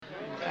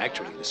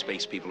Actually, the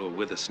space people who are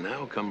with us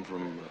now come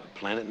from a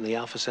planet in the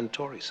Alpha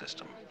Centauri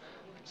system.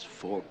 It's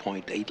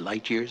 4.8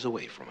 light years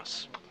away from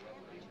us.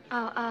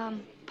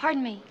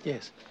 Pardon me.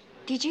 Yes.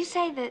 Did you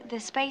say that the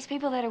space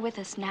people that are with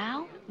us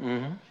now?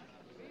 Mm-hmm.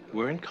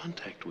 We're in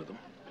contact with them.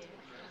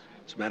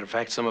 As a matter of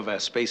fact, some of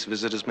our space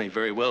visitors may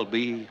very well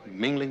be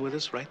mingling with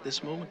us right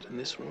this moment in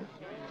this room.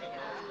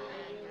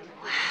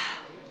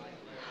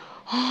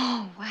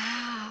 Oh,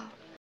 wow.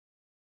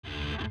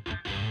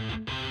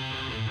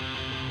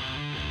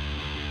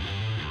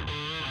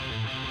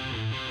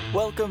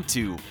 Welcome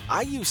to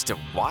I Used to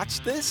Watch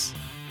This,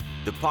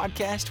 the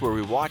podcast where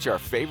we watch our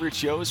favorite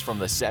shows from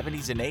the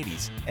 70s and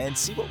 80s and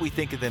see what we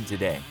think of them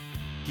today.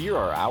 Here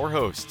are our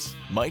hosts,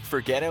 Mike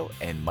Forgetto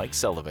and Mike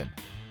Sullivan.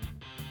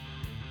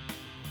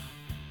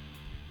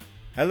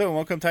 Hello and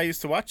welcome to I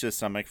Used to Watch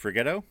This. I'm Mike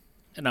Forgetto.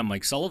 And I'm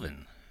Mike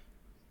Sullivan.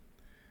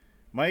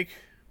 Mike,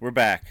 we're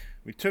back.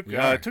 We took We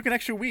are. took an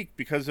extra week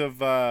because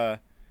of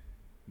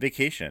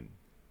vacation.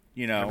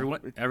 You know,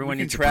 everyone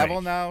we needs can a travel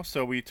break. now,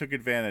 so we took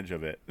advantage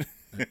of it.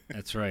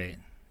 That's right.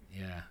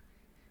 Yeah.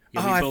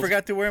 I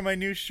forgot to wear my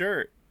new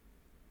shirt.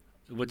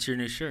 What's your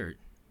new shirt?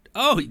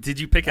 Oh, did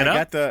you pick it up?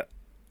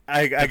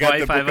 I got the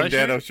Hawaii Book and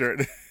Dano Five-O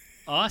shirt.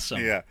 Awesome.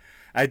 Yeah.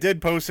 I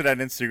did post it on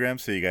Instagram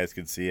so you guys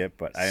could see it,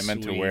 but I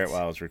meant to wear it Sweet.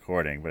 while I was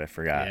recording, but I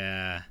forgot.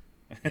 Yeah.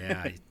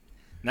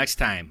 Next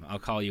time, I'll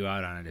call you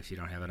out on it if you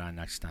don't have it on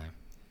next time.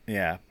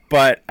 Yeah,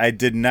 but I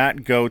did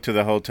not go to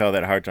the hotel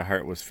that Heart to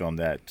Heart was filmed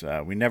at.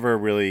 We never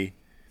really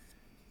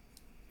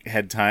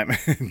had time.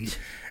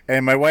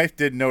 And my wife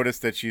did notice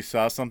that she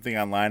saw something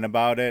online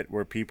about it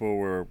where people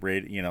were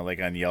rating, like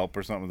on Yelp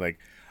or something, like,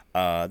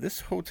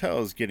 this hotel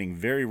is getting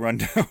very run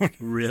down.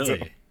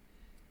 Really?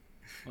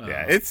 So,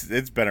 yeah,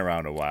 it's been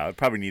around a while. It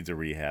probably needs a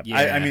rehab.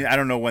 Yeah. I mean, I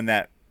don't know when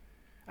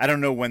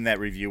that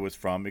review was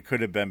from. It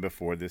could have been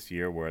before this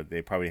year where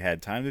they probably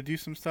had time to do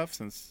some stuff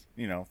since,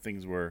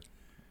 things were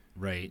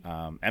Right.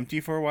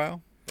 empty for a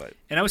while. But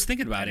And I was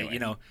thinking about anyway.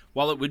 it,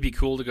 while it would be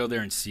cool to go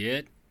there and see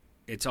it,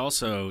 it's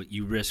also,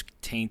 you risk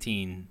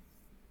tainting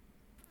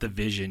the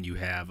vision you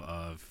have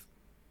of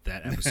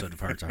that episode of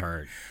Heart to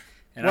Heart.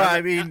 And well,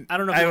 I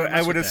don't know if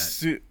I would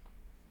assume.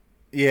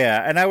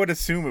 Yeah, and I would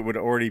assume it would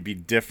already be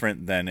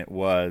different than it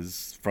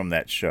was from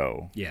that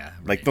show. Yeah.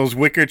 Right. Like those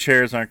wicker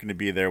chairs aren't going to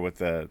be there with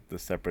the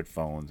separate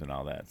phones and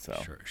all that.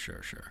 So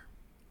Sure.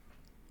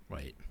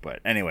 Right.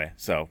 But anyway,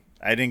 so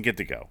I didn't get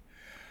to go.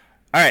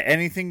 All right,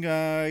 anything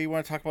you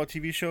want to talk about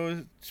TV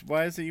shows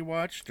wise that you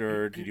watched,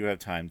 or did you have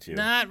time to?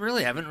 Not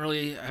really. I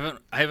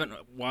haven't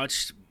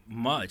watched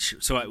much.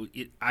 So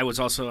I was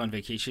also on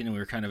vacation, and we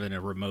were kind of in a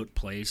remote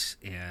place,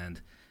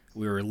 and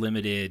we were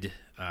limited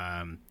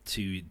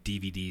to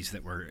DVDs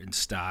that were in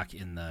stock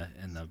in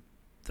the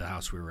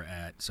house we were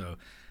at. So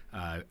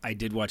I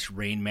did watch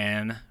Rain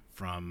Man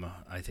from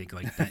I think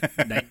like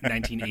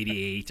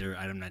 1988, or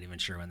I'm not even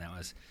sure when that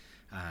was.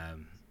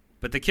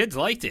 But the kids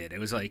liked it. It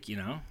was like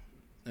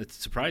it's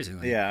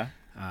surprisingly. Yeah.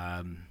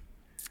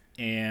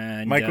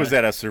 And Mike was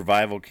at a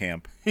survival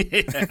camp.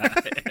 It's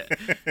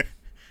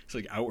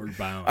like Outward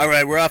Bound. All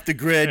right, we're off the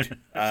grid.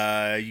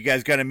 You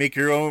guys got to make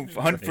your own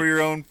hunt for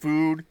your own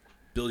food.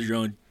 Build your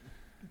own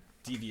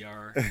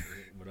DVR or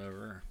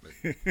whatever. But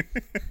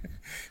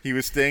He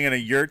was staying in a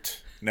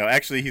yurt. No,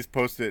 actually, they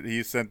posted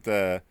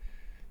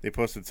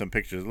some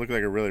pictures. It looked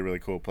like a really, really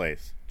cool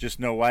place.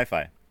 Just no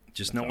Wi-Fi.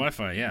 just no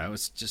Wi-Fi. Yeah, it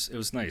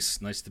was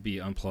nice to be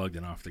unplugged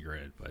and off the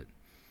grid. But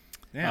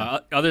Yeah.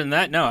 other than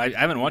that, no, I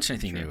haven't watched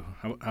anything new.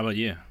 How about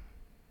you?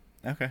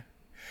 Okay.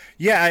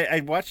 Yeah, I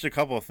watched a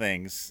couple of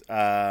things.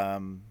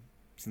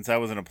 Since I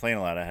was in a plane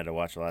a lot, I had to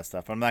watch a lot of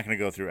stuff. I'm not going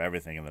to go through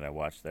everything that I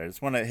watched there. I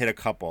just want to hit a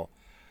couple.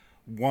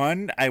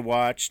 One, I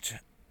watched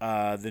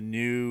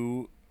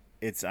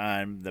it's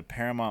on the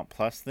Paramount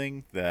Plus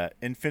thing, the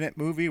Infinite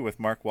movie with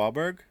Mark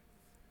Wahlberg.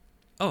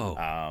 Oh,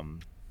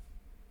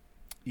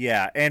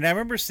 Yeah, and I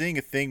remember seeing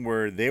a thing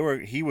where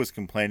he was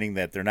complaining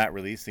that they're not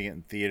releasing it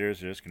in theaters,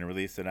 they're just going to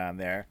release it on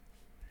there.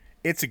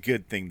 It's a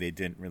good thing they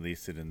didn't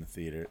release it in the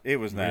theater. It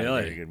was not a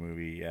Really? very good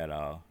movie at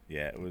all.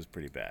 Yeah, it was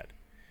pretty bad.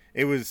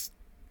 It was,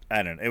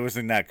 I don't know, it was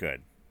not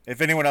good. If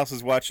anyone else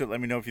has watched it,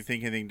 let me know if you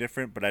think anything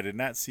different, but I did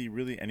not see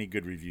really any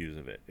good reviews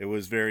of it. It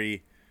was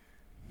very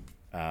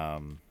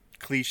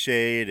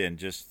cliched and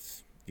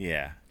just,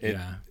 yeah.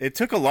 It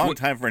took a long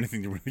time for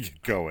anything to really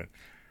get going.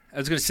 I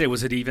was going to say,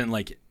 was it even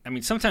like? I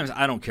mean, sometimes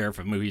I don't care if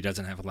a movie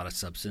doesn't have a lot of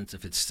substance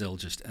if it's still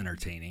just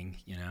entertaining.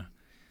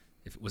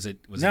 If was it?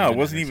 No, it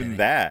wasn't even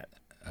that.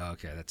 Oh,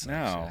 okay, that's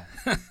No.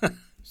 nice.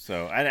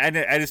 So I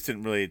just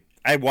didn't really.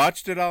 I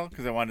watched it all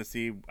because I wanted to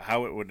see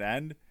how it would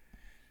end,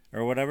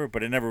 or whatever.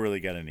 But it never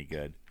really got any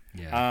good.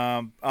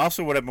 Yeah.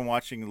 Also, what I've been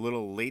watching a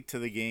little late to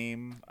the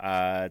game.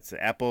 It's an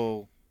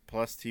Apple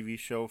Plus TV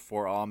show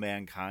For All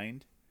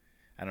Mankind.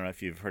 I don't know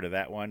if you've heard of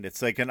that one.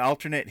 It's like an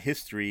alternate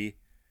history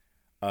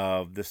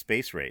of the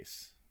space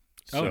race.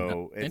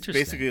 So it's interesting.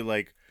 basically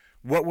like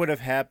what would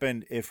have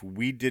happened if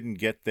we didn't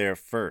get there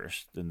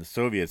first and the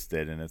Soviets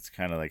did, and it's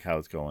kind of like how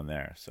it's going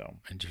there. So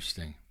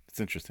Interesting. it's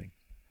interesting.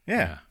 Yeah,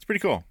 Yeah. it's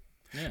pretty cool.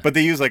 Yeah. But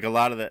they use like a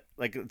lot of the,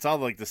 like it's all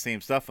like the same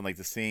stuff and like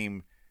the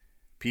same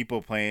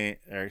people playing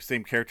or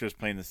same characters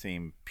playing the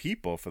same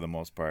people for the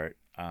most part,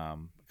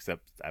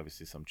 except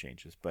obviously some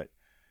changes. But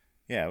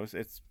yeah,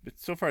 it's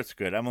so far it's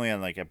good. I'm only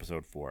on like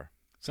episode 4.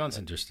 Sounds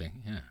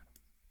interesting. Yeah,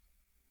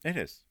 it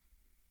is.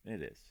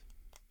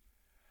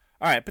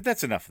 All right, but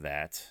that's enough of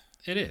that.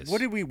 it is.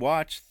 What did we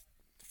watch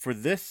for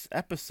this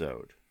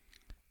episode?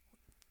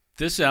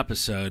 This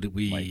episode,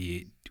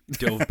 we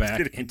dove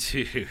back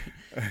into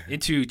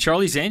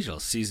Charlie's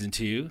Angels, season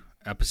 2,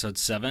 episode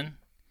 7.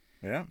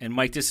 Yeah. And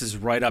Mike, this is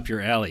right up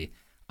your alley.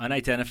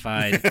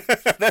 Unidentified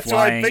That's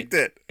flying why I picked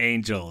it.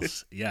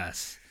 angels.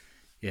 Yes.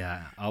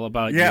 Yeah. All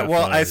about Yeah,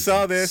 well, I UFOs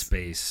saw and this.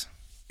 space.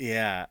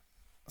 Yeah.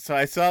 So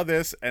I saw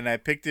this and I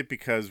picked it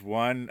because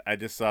one, I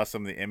just saw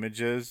some of the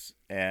images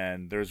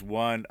and there's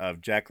one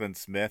of Jacqueline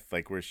Smith,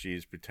 like where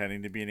she's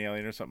pretending to be an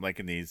alien or something, like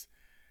in these,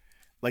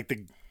 like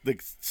the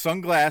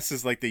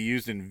sunglasses like they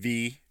used in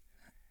V,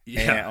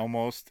 Yeah.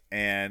 almost,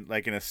 and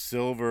like in a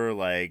silver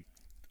like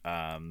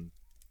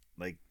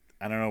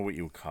I don't know what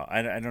you would call.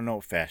 I don't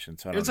know fashion,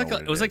 so I don't know.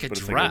 It was like a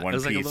dress. It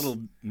was like a little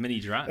mini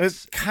dress.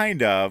 It's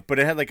kind of, but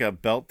it had like a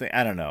belt thing.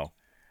 I don't know.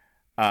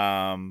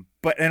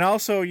 But and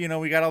also,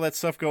 we got all that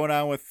stuff going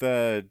on with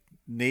the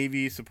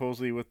Navy,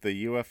 supposedly with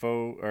the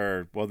UFO,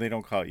 or well, they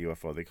don't call it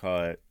UFO. They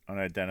call it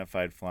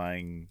unidentified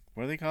flying.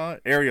 What do they call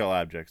it? Aerial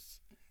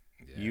objects.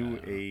 Yeah.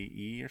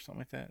 UAE or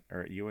something like that,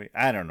 or UA.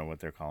 I don't know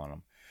what they're calling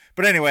them.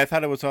 But anyway, I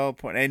thought it was all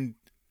point, and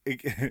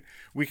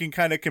we can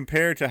kind of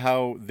compare to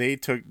how they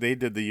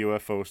did the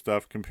UFO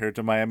stuff compared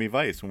to Miami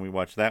Vice when we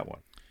watched that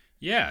one.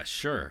 Yeah,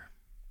 sure.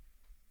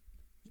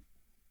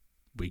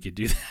 We could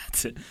do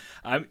that.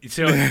 I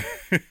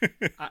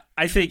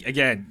think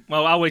again.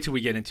 Well, I'll wait till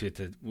we get into it,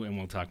 and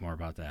we'll talk more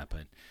about that.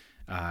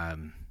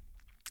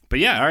 But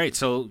yeah, all right.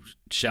 So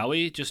shall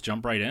we just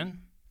jump right in?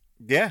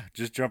 Yeah,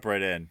 just jump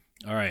right in.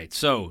 All right.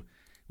 So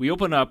we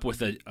open up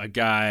with a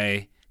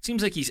guy.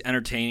 Seems like he's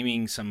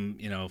entertaining some,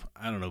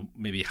 I don't know,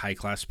 maybe high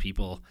class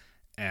people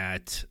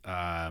at.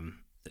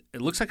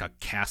 It looks like a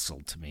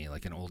castle to me,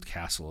 like an old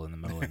castle in the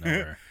middle of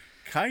nowhere.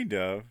 Kind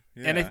of.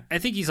 Yeah. And I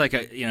think he's like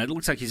it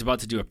looks like he's about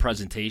to do a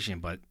presentation,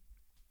 but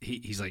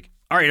he's like,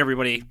 all right,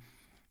 everybody,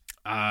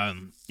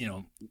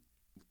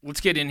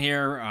 let's get in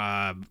here.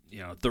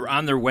 They're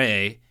on their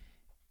way.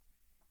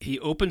 He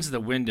opens the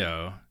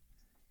window,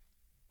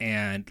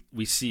 and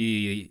we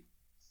see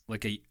a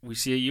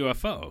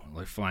UFO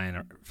like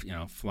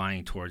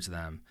flying towards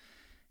them,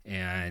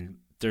 and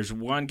there's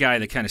one guy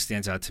that kind of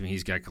stands out to me.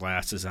 He's got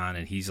glasses on,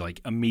 and he's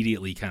like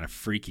immediately kind of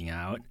freaking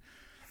out.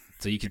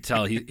 So you can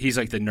tell he's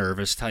like the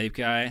nervous type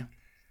guy.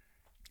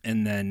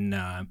 And then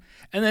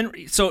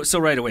so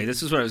right away,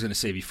 this is what I was going to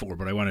say before,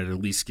 but I wanted to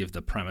at least give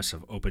the premise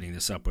of opening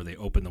this up where they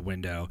open the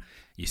window,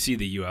 you see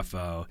the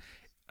UFO.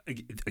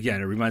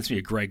 Again, it reminds me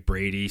of Greg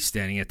Brady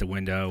standing at the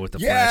window with the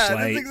flashlight.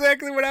 Yeah, that's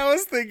exactly what I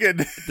was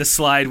thinking. The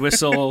slide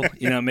whistle,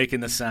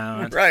 making the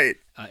sound. Right.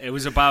 It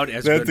was about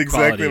as that's good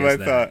exactly quality what as I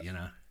that,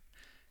 thought.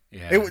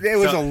 Yeah. It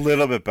was a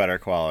little bit better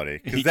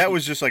quality because that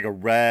was just like a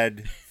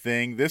red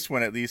thing. This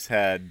one at least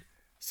had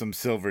some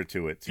silver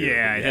to it too.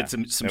 Yeah, it had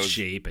some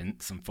shape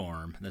and some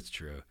form. That's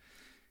true.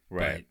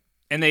 Right.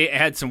 And they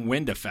had some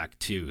wind effect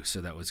too, so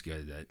that was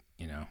good. That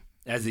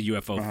as the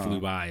UFO flew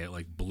by, it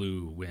like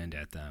blew wind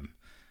at them.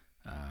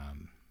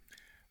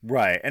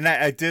 Right, and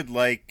I did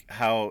like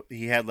how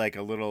he had like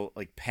a little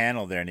like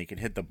panel there, and he could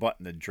hit the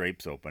button, the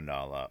drapes opened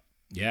all up.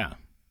 Yeah.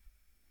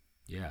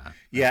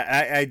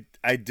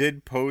 I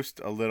did post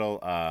a little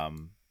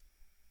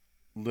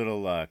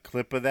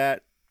clip of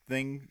that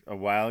thing a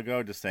while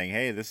ago, just saying,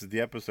 hey, this is the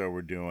episode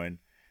we're doing,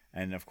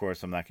 and of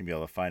course I'm not gonna be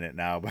able to find it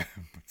now, but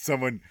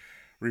someone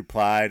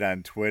replied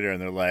on Twitter, and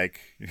they're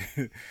like,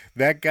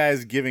 that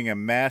guy's giving a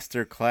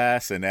master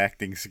class in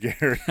acting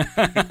scary.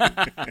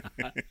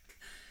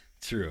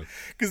 True.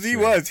 Because he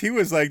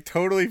was like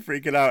totally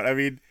freaking out. I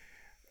mean,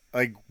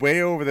 like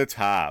way over the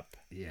top.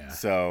 Yeah.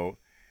 So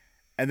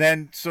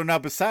now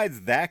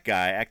besides that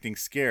guy acting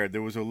scared,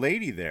 there was a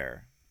lady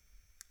there,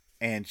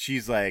 and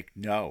she's like,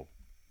 no,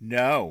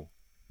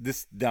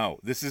 this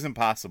isn't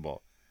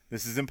possible.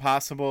 This is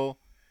impossible.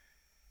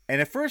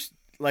 And at first,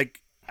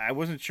 like, I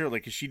wasn't sure,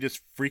 like, is she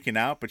just freaking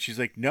out? But she's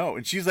like, no.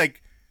 And she's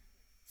like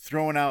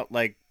throwing out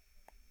like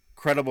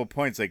credible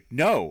points, like,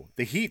 no,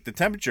 the heat, the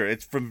temperature,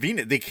 it's from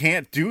Venus. They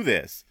can't do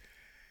this.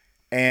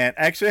 And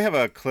actually I have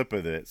a clip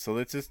of it. So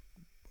let's just,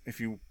 if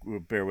you will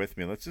bear with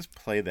me, let's just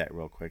play that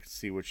real quick,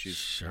 see what she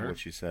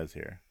says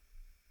here.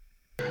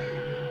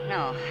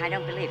 No, I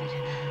don't believe it.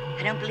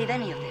 I don't believe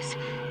any of this.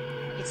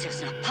 It's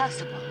just not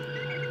possible.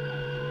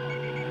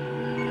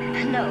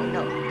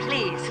 No,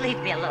 please, leave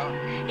me alone.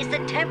 It's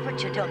the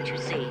temperature, don't you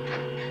see?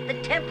 The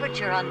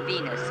temperature on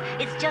Venus.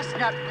 It's just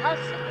not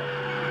possible.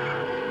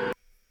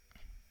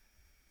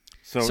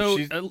 So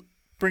she's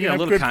bringing up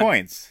good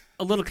points.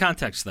 A little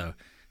context, though.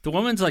 The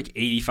woman's like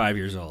 85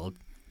 years old.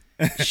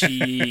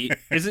 She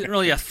isn't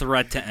really a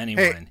threat to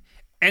anyone. Hey,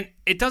 and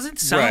it doesn't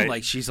sound right.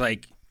 like she's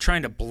like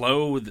trying to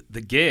blow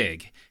the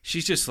gig.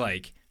 She's just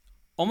like,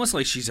 almost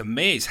like she's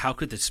amazed. How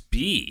could this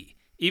be?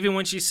 Even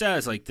when she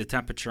says like the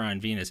temperature on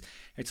Venus,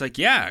 it's like,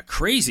 yeah,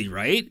 crazy,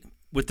 right?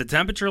 with the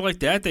temperature like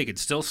that, they could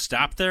still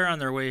stop there on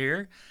their way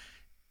here.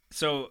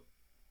 So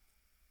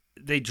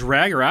they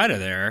drag her out of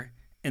there,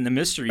 and the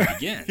mystery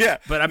begins. Yeah,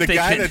 but I'm the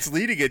thinking, guy that's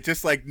leading it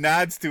just like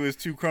nods to his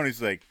two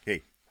cronies, like,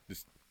 "Hey,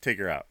 just take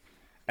her out,"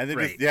 and then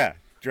Right.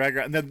 drag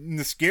her out. And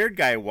the scared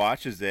guy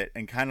watches it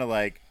and kind of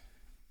like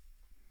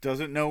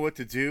doesn't know what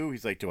to do.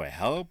 He's like, "Do I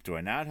help? Do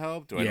I not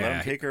help? Do I let Yeah.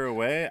 him take her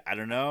away? I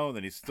don't know."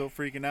 Then he's still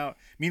freaking out.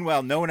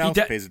 Meanwhile, no one He else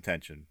de- pays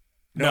attention.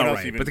 no, one else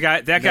right. even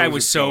But that guy knows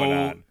was what's going so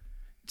on.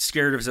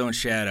 scared of his own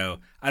shadow.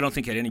 I don't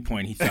think at any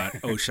point he thought,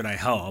 "Oh, should I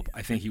help?"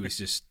 I think he was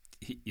just,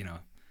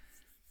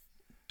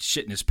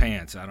 shitting his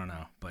pants. I don't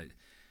know, but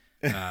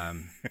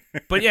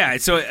yeah.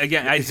 So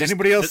again, Is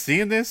anybody else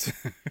seeing this?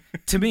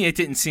 to me, it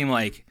didn't seem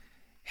like,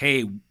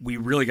 hey, we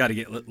really got to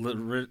get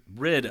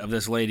rid of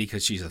this lady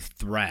because she's a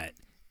threat.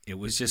 It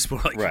was just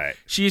more like, Right.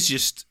 she's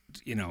just,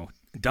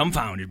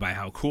 dumbfounded by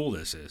how cool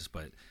this is.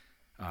 But,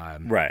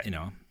 Right.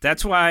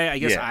 that's why I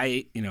guess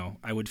Yeah.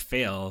 I would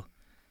fail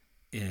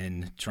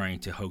in trying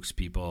to hoax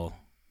people.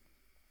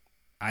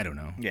 I don't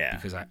know. Yeah.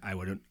 Because I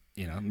wouldn't,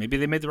 maybe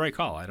they made the right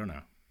call. I don't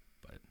know.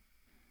 But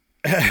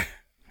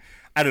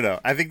I don't know.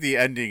 I think the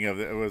ending of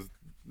it was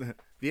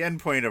the end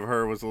point of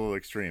her was a little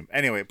extreme.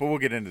 Anyway, but we'll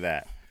get into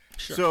that.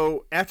 Sure.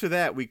 So after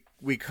that,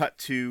 we cut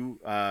to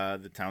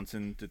the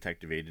Townsend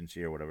Detective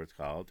Agency or whatever it's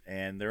called,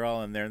 and they're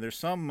all in there. And there's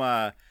some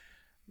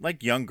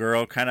like young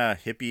girl, kind of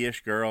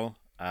hippie-ish girl,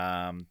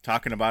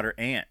 talking about her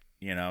aunt.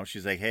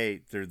 She's like,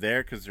 "Hey, they're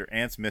there because their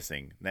aunt's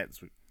missing." That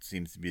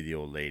seems to be the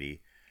old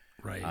lady.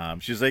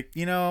 right. She's like,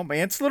 my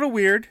aunt's a little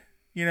weird.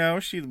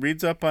 She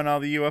reads up on all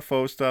the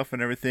UFO stuff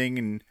and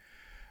everything,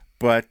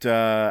 but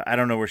I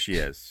don't know where she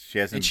is. She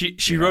hasn't. And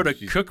she wrote a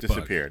she's cookbook.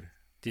 Disappeared.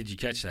 Did you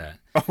catch that?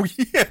 Oh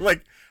yeah,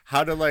 like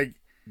how to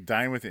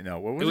dine with it. No,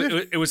 what was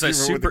it? It was Do a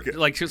you remember super,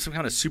 like some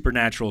kind of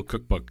supernatural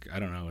cookbook. I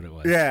don't know what it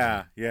was.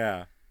 Yeah.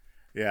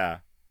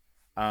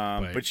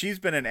 But- But she's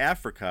been in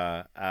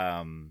Africa,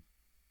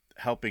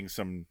 helping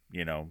some,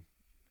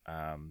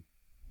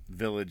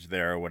 village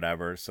there or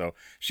whatever. So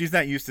she's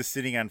not used to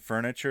sitting on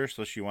furniture,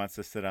 so she wants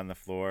to sit on the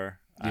floor.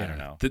 I don't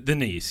know. The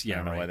niece. I Yeah,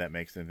 don't know right. why that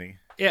makes anything.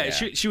 Yeah,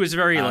 she was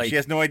very she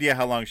has no idea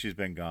how long she's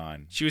been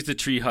gone. she was the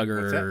tree What's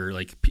hugger,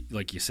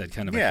 like you said,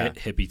 kind of Yeah. a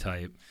hippie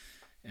type.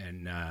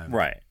 And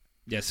Right.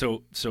 yeah,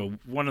 so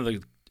one of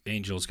the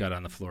angels got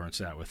on the floor and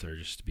sat with her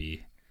just to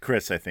be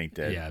Chris, I think,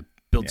 did.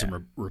 build Yeah.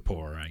 some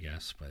rapport, I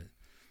guess. But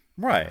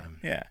Right.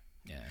 Yeah.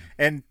 yeah,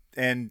 And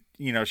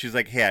she's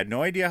like, "Hey, I had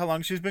no idea how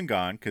long she's been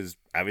gone because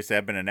obviously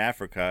I've been in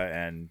Africa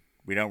and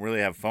we don't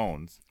really have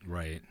phones."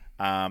 right.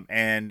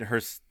 And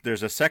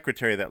there's a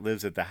secretary that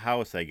lives at the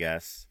house, I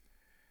guess,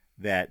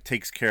 that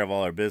takes care of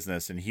all her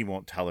business, and he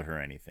won't tell her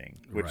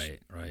anything, which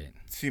Right.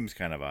 seems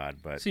kind of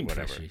odd, but Seemed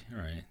whatever. fishy.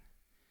 Right.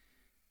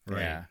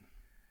 Yeah.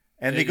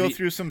 And they go The-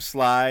 through some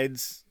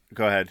slides.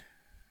 Go ahead.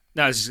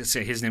 No, I was just gonna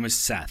say his name is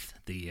Seth,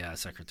 the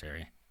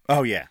secretary.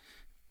 Oh yeah,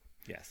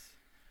 yes.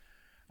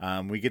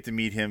 We get to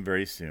meet him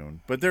very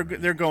soon, but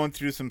they're going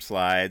through some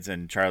slides,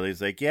 and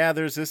Charlie's like, "Yeah,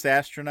 there's this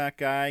astronaut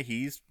guy.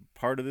 He's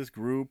part of this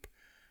group.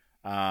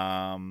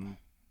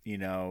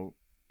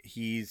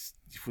 He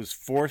was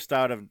forced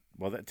out of.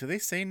 Well, do they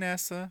say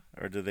NASA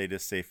or do they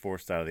just say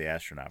forced out of the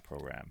astronaut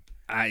program?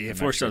 I not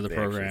forced sure out of if the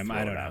they actually program. throw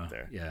I it don't out know.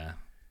 there. Yeah.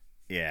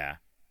 Yeah,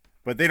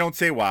 but they don't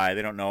say why.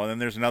 They don't know. And then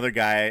there's another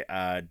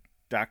guy,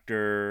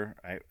 Doctor.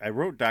 I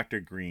wrote Dr.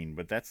 Green,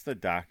 but that's the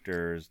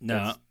doctor's. No,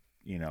 that's,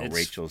 it's-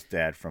 Rachel's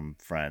dad from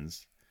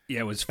Friends.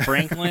 Yeah, it was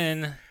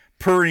Franklin.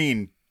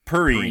 Perrine.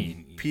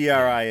 Preen.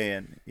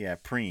 P-R-I-N. Yeah,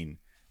 Preen.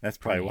 That's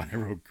probably why I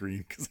wrote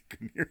Green, because I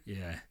couldn't hear.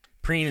 Yeah,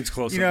 Preen is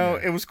close.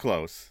 It was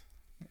close.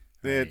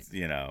 Right.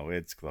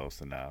 It's close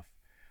enough.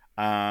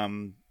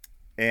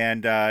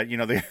 And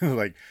they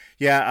like,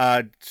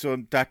 yeah. So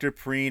Dr.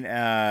 Preen,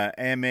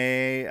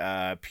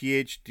 M.A.,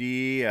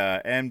 Ph.D.,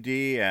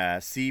 M.D.,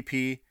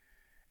 C.P.,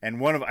 and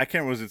one of I can't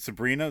remember, was it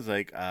Sabrina's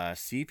like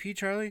C.P.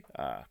 Charlie,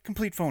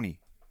 complete phony.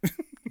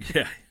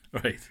 Yeah,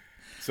 right.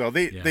 So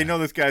they Yeah. know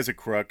this guy's a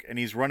crook and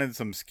he's running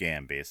some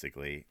scam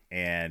basically,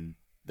 and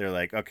they're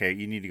like, okay,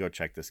 you need to go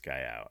check this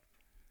guy out.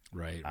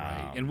 Right.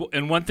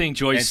 And one thing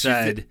Joyce and she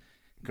said,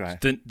 Go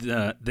ahead.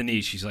 the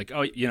niece, she's like,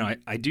 oh,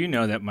 I do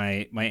know that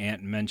my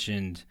aunt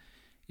mentioned,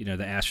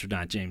 the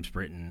astronaut James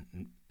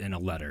Britton in a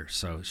letter,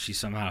 so she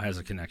somehow has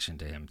a connection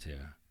to him too.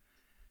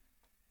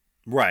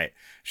 Right.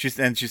 She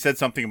said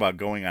something about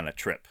going on a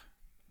trip.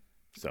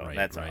 So Right,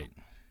 that's right.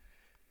 all.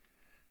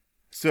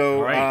 So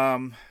All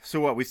right. So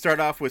what? We start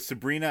off with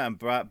Sabrina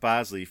and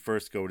Bosley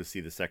first go to see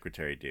the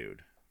secretary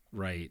dude.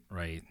 Right.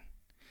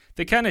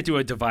 They kind of do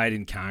a divide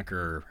and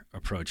conquer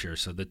approach here.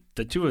 So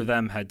the two of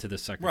them head to the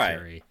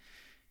secretary,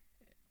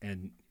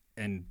 and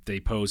they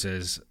pose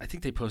as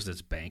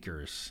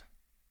bankers.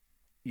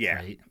 Yeah.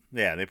 Right.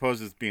 Yeah, they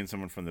pose as being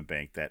someone from the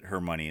bank that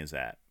her money is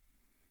at.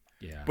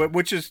 Yeah. But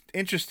which is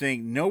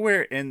interesting,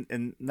 nowhere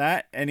in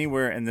not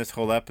anywhere in this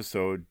whole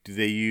episode do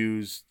they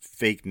use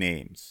fake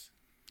names.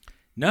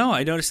 no,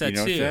 I noticed that You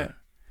notice too. that?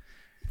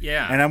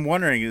 Yeah. And I'm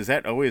wondering, is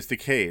that always the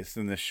case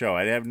in the show?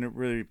 I haven't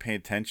really paid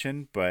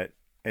attention, but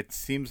it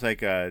seems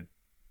like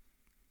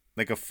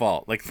like a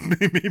fault. Like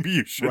maybe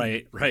you should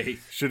Right.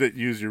 shouldn't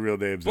use your real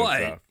names and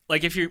But stuff.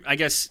 like if you're, I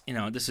guess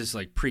this is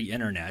like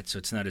pre-internet, so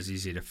it's not as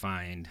easy to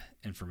find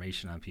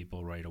information on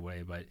people right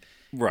away. But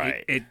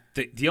Right.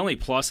 The only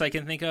plus I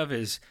can think of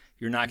is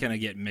you're not going to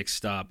get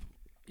mixed up.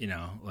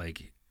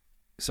 Like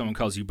someone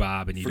calls you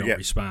Bob and you don't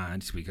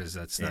respond because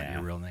that's not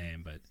your real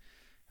name. But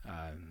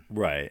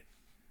right.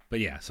 But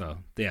yeah, so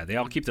yeah, they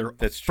all keep their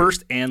That's true.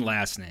 first and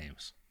last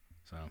names.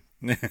 So.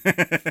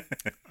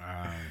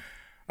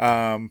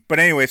 But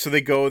anyway, so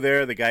they go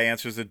there. The guy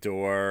answers the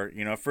door.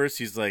 At first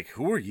he's like,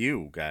 "Who are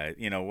you, guy?"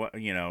 What?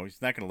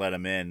 He's not going to let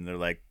him in. They're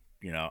like,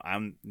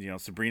 I'm.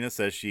 Sabrina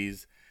says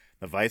she's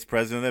the vice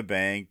president of the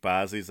bank.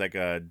 Bosley's like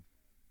a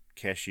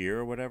cashier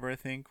or whatever, I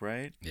think,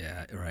 right?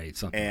 Yeah, right.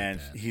 Something And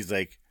like that. he's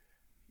like,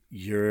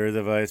 "You're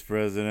the vice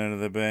president of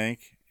the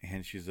bank,"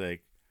 and she's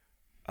like,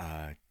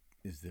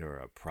 "Is there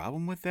a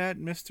problem with that,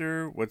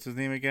 Mister? What's his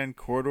name again?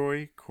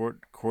 Corday."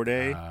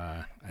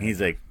 And he's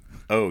like,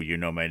 "Oh, you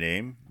know my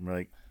name?" And we're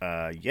like,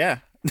 "Yeah,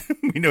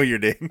 we know your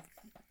name."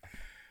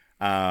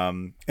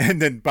 And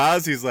then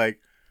Bosley's like,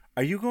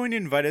 "Are you going to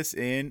invite us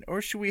in,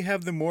 or should we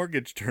have the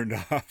mortgage turned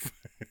off?"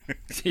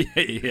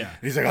 Yeah.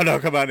 He's like, "Oh no,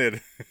 come on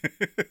in."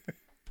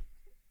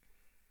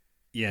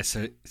 Yeah,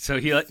 so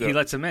he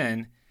lets him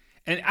in,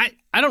 and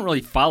I don't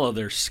really follow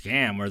their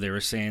scam where they were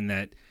saying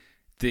that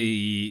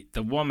the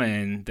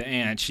woman, the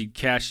aunt, she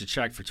cashed a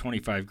check for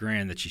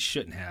 $25,000 that she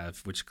shouldn't have,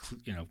 which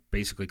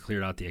basically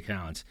cleared out the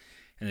accounts,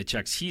 and the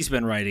checks he's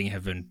been writing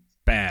have been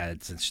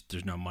bad since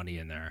there's no money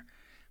in there,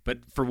 but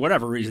for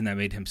whatever reason that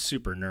made him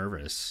super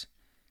nervous,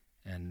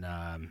 and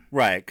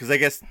right, because I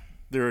guess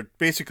they're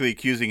basically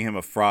accusing him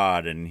of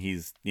fraud, and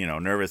he's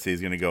nervous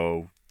he's going to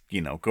go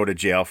to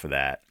jail for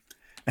that,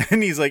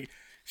 and he's like,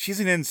 "She's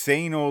an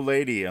insane old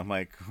lady." I'm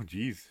like, "Oh,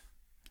 geez."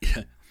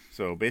 Yeah.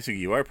 So basically,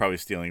 you are probably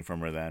stealing from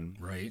her then,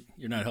 right?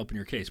 You're not helping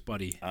your case,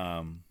 buddy.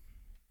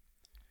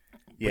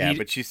 Yeah,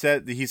 but he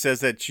says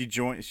that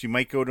she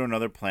might go to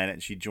another planet,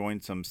 and she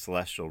joined some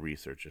Celestial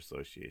Research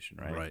Association,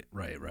 right?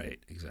 Right,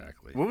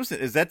 exactly. What was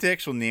it? Is that the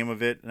actual name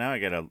of it? Now I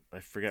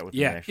forget what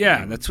the actual yeah,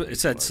 name that's what it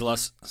said.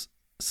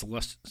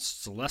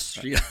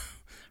 Celestial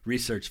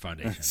Research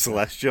Foundation.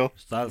 Celestial?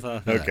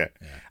 Okay.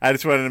 Yeah. I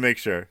just wanted to make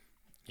sure.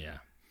 Yeah.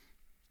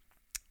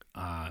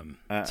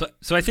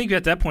 So I think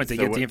at that point they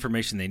so get the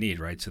information they need,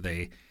 right? So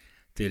they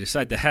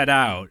decide to head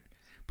out,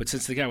 but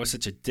since the guy was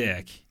such a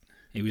dick,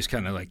 he was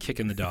kind of like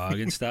kicking the dog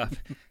and stuff.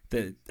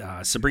 That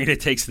Sabrina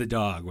takes the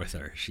dog with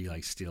her. She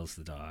like steals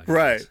the dog.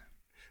 Right.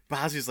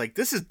 Bosley's like,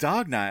 "This is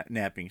dog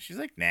napping." She's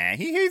like, "Nah,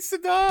 he hates the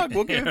dog.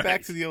 We'll give it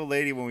back to the old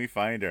lady when we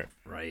find her."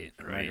 Right.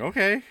 Like,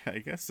 okay, I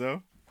guess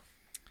so.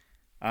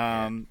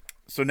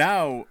 So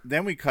now,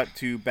 then we cut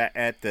to back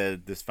at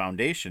this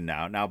foundation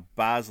now. Now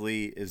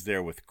Bosley is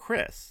there with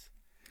Chris,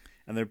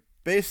 and they're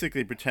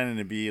basically pretending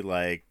to be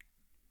like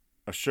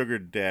a sugar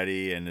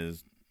daddy and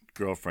his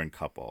girlfriend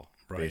couple.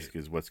 Right. Basically,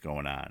 is what's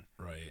going on.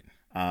 Right.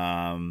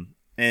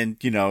 And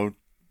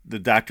the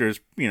doctor is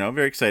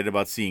very excited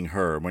about seeing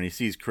her. When he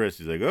sees Chris,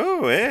 he's like,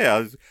 "Oh, hey,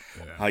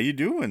 how you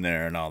doing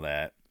there?" and all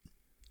that.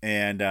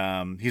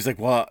 And he's like,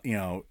 "Well,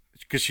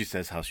 because she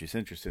says how she's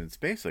interested in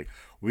space. Like,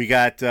 we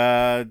got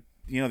the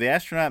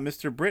astronaut,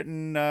 Mr.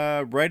 Britton,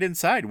 right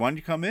inside. Why don't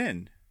you come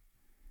in?"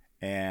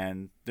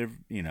 And they're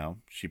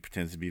she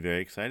pretends to be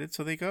very excited,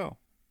 so they go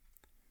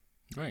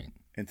Right.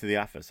 into the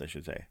office, I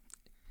should say.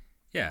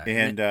 Yeah.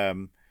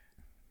 And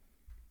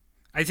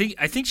I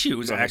think she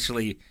was Go ahead.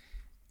 actually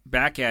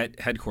back at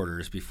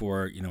headquarters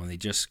before, when they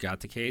just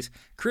got the case.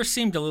 Chris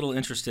seemed a little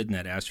interested in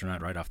that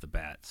astronaut right off the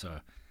bat. So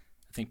I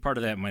think part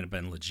of that might have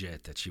been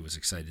legit, that she was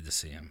excited to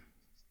see him.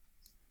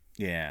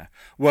 yeah.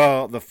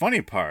 Well, the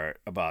funny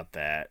part about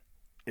that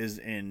is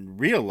in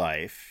real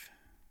life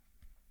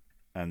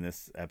on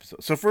this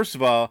episode. So first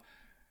of all,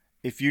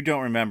 if you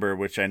don't remember,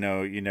 which I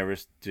know you never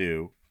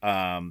do,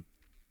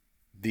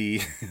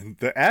 the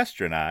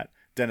astronaut,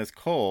 Dennis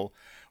Cole,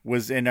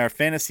 was in our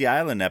Fantasy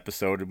Island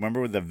episode.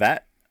 Remember with the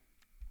vet?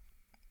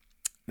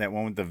 That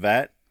one with the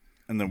vet?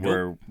 And then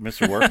where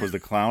Mr. Work was the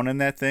clown in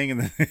that thing?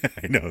 And then,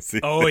 I know. See,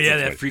 Oh, yeah,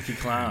 that's that funny. freaky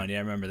clown. Yeah,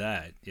 I remember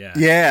that. Yeah.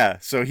 Yeah,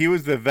 so he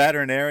was the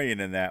veterinarian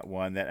in that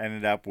one that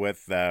ended up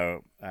with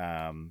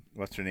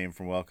what's her name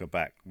from Welcome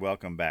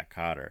Back,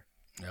 Cotter.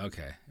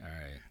 Okay. All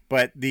right.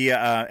 But the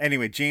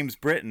anyway, James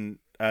Britton,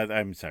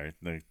 I'm sorry,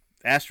 the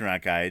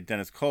astronaut guy,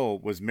 Dennis Cole,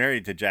 was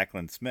married to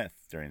Jacqueline Smith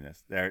during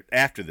this, or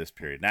after this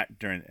period, not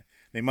during.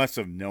 They must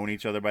have known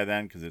each other by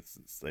then because it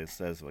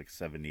says like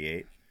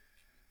 78.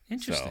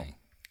 Interesting.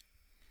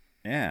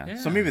 Yeah.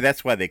 So Yeah. maybe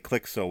that's why they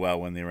clicked so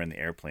well when they were in the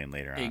airplane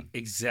later on.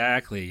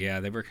 Exactly. Yeah,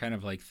 they were kind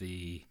of like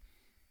I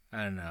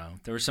don't know.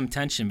 There was some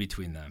tension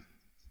between them.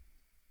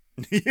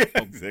 Yeah,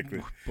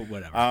 exactly. But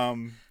whatever.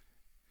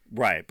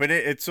 Right, but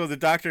so the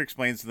doctor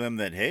explains to them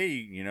that,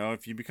 hey,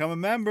 if you become a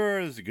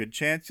member, there's a good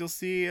chance you'll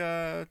see,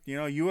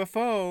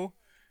 UFO.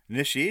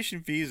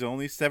 Initiation fee is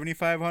only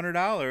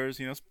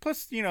 $7,500.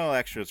 Plus,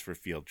 extras for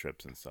field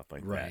trips and stuff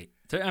like that. Right.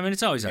 I mean,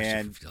 it's always extra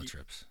And for field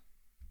trips.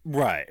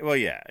 Right. Well,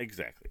 yeah,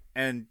 exactly.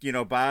 And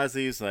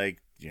Bosley's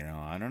like,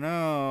 I don't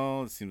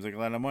know. It seems like a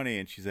lot of money.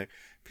 And she's like,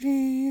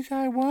 please,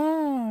 I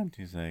want.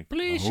 He's like,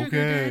 Please, okay. sugar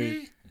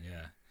daddy.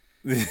 Yeah.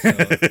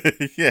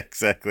 Yeah,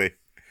 exactly.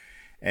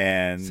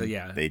 And So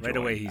yeah, they right join.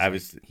 away he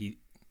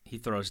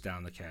throws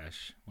down the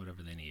cash,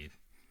 whatever they need.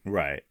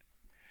 Right.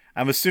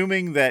 I'm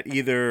assuming that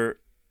either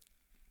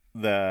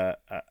the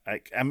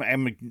they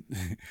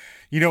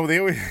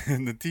always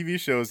in the TV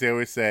shows they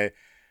always say,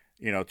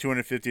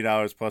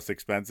 $250 plus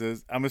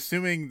expenses. I'm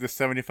assuming the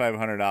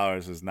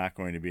 $7,500 is not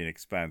going to be an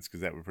expense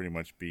because that would pretty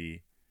much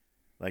be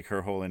like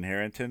her whole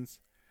inheritance.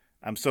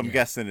 I'm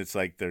guessing it's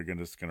like they're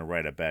just gonna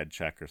write a bad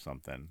check or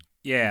something.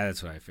 Yeah,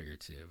 that's what I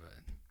figured too.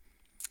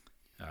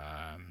 But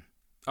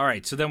all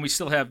right, so then we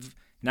still have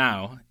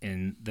now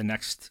in the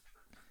next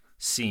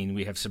scene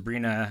we have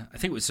Sabrina. I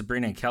think it was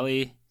Sabrina and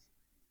Kelly.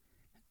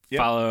 Yep.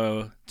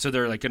 Follow. So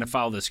they're like going to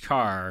follow this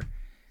car,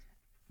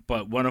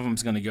 but one of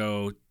them's going to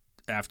go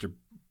after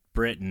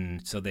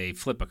Britton. So they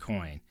flip a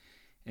coin,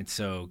 and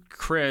so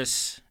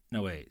Sabrina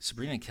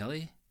and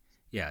Kelly.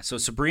 Yeah, so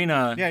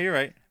Sabrina. Yeah, you're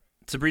right.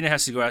 Sabrina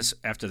has to go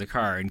after the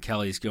car, and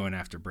Kelly's going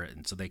after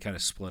Britton. So they kind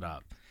of split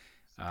up.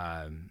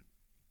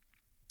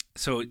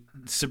 So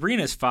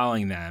Sabrina's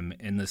following them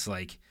in this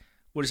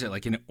what is it,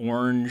 like an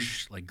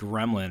orange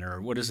Gremlin,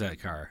 or what is that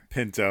car?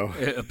 Pinto.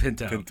 A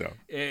Pinto. Pinto.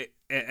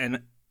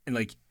 And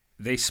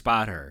they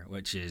spot her,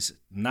 which is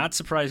not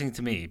surprising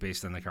to me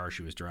based on the car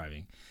she was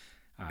driving.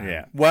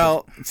 Yeah.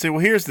 Well,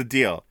 here's the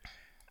deal.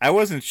 I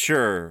wasn't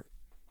sure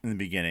in the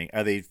beginning.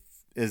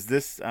 Is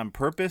this on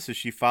purpose? Is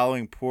she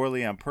following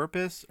poorly on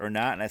purpose or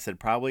not? And I said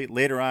probably.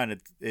 Later on,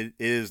 it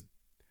is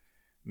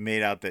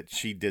made out that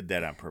she did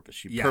that on purpose.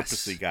 She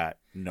purposely got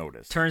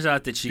noticed. Turns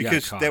out that she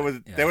got caught. That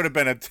would have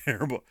been a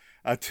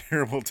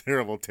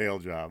terrible tail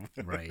job.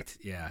 Right.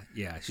 Yeah.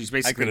 She's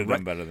basically I could have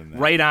done better than that.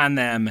 Right on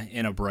them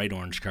in a bright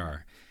orange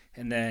car,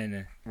 and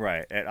then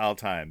right at all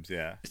times.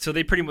 Yeah. So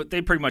they pretty much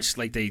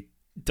they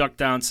duck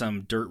down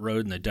some dirt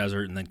road in the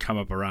desert and then come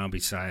up around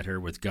beside her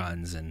with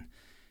guns and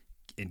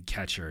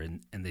catch her,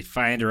 and they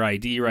find her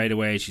ID right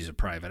away. She's a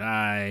private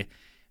eye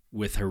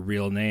with her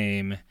real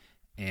name.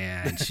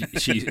 And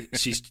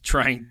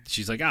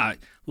she's like,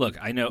 look,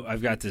 I know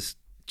I've got this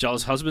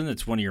jealous husband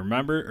that's one of your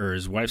members, or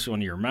his wife's one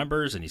of your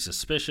members, and he's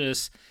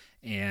suspicious,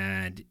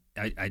 and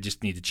I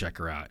just need to check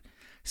her out.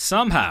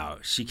 Somehow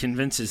she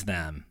convinces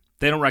them,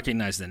 they don't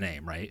recognize the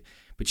name, right?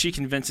 But she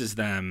convinces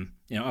them,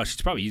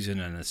 she's probably using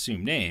an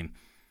assumed name.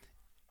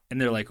 And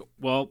they're like,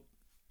 well,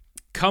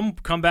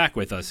 come back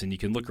with us and you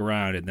can look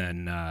around and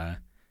then,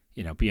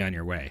 be on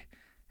your way.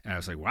 And I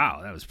was like,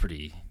 wow, that was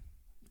pretty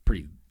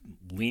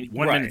lean.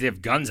 One minute they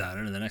have guns on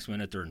her, and the next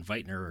minute they're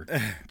inviting her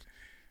to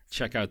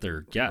check out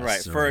their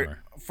guests. Right.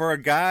 For a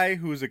guy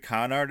who's a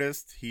con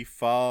artist, he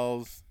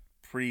falls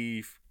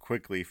pretty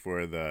quickly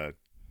for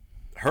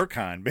her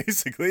con,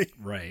 basically.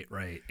 Right.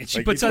 And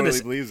she puts on totally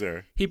this. Believes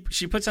her.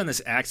 She puts on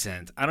this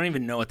accent. I don't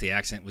even know what the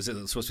accent was.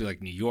 It supposed to be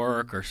like New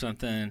York or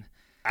something.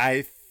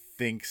 I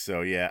think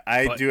so. Yeah,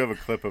 I do have a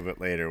clip of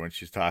it later when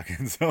she's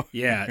talking. So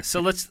yeah. So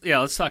let's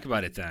talk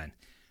about it then.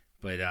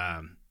 But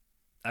I'm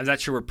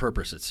not sure what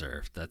purpose it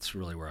served. That's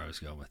really where I was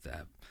going with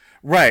that.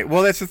 Right.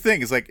 Well, that's the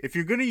thing. Is if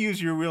you're going to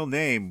use your real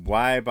name,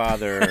 why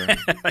bother?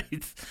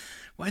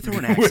 Why throw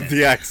an accent? With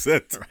the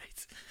accent.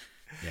 Right.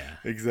 Yeah.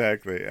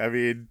 Exactly. I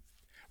mean,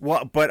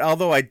 but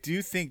although I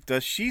do think,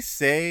 does she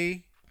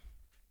say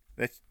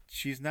that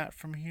she's not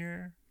from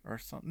here or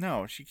something?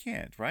 No, she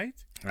can't, right?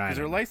 Because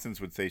her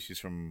license would say she's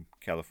from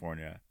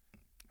California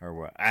or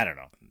what? I don't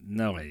know.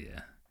 No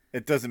idea.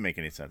 It doesn't make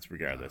any sense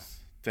regardless.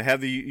 No. To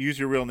have use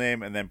your real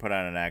name and then put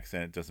on an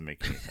accent, it doesn't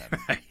make any sense.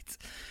 Right.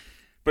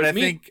 But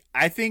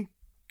I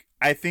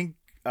think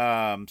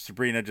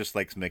Sabrina just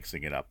likes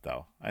mixing it up,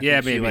 though. I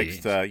think she likes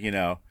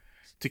to,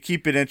 to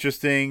keep it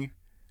interesting.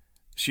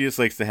 She just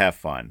likes to have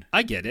fun.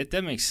 I get it.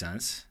 That makes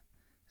sense.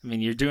 I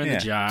mean, you're doing the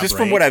job, just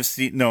from what I've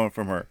known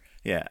from her.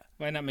 Yeah.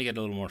 Why not make it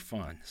a little more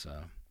fun?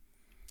 So.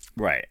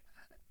 Right.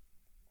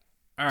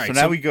 All right. So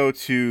now we go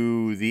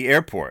to the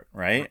airport,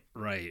 right?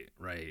 Right.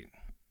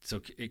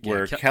 So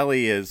where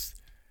Kelly is.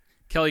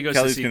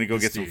 Kelly's going to go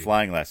get some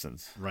flying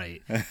lessons.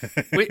 Right.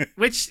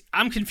 Which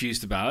I'm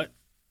confused about.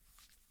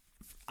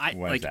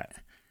 Why is that?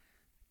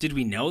 Did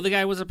we know the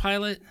guy was a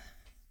pilot?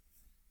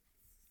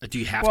 Do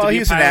you have to be a pilot? Well,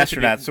 he's an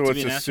astronaut, to so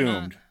it's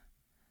assumed.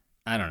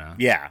 I don't know.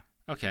 Yeah.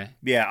 Okay.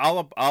 Yeah,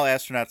 all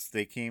astronauts,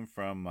 they came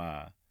from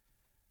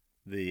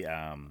the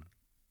from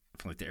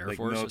the Air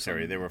Force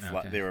military. Or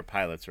something? They were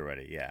pilots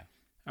already, yeah.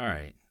 All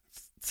right.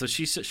 So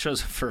she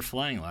shows up for a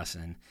flying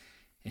lesson,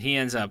 and he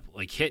ends up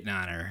hitting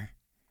on her.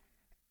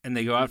 And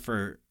they go out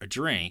for a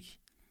drink,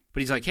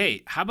 but he's like,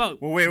 "Hey, how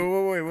about?" Well,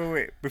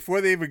 wait!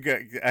 Before they even go,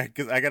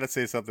 because I got to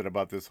say something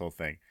about this whole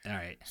thing. All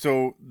right.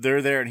 So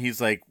they're there, and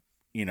he's like,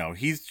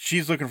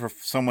 she's looking for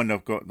someone to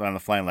go on the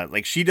flying lesson.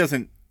 Like she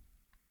doesn't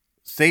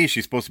say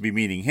she's supposed to be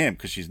meeting him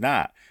because she's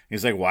not.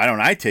 He's like, "Why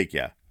don't I take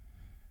you?"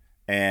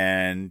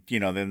 And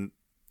then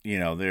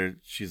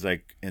she's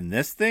like, "In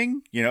this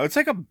thing, it's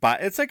like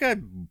a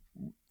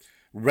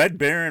Red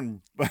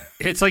Baron."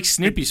 It's like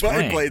Snoopy's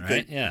plane,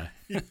 right? Yeah.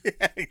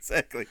 Yeah,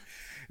 exactly.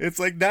 It's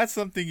like not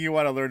something you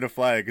want to learn to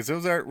fly because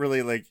those aren't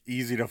really like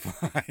easy to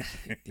fly.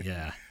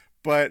 Yeah.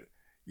 But,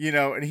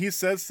 and he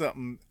says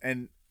something,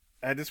 and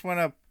I just want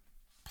to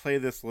play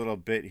this little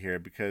bit here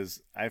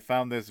because I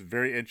found this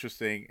very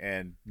interesting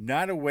and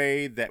not a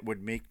way that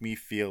would make me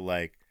feel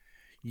like,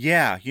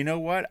 yeah, you know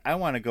what? I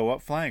want to go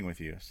up flying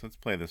with you. So let's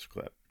play this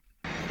clip.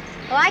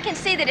 Well, I can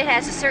see that it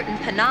has a certain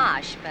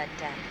panache, but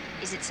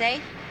is it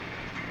safe?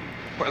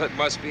 Well, it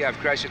must be. I've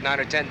crashed it 9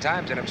 or 10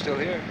 times, and I'm still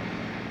here.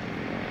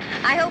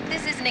 I hope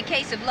this isn't a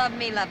case of love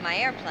me, love my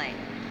airplane.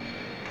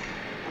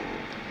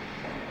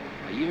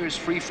 A year's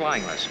free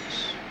flying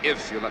lessons,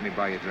 if you'll let me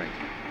buy you a drink.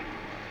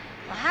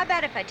 Well, how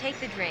about if I take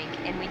the drink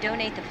and we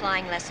donate the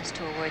flying lessons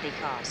to a worthy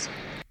cause?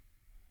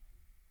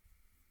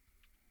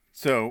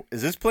 So,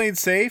 is this plane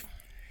safe?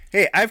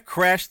 Hey, I've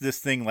crashed this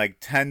thing like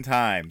 10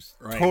 times.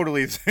 Right.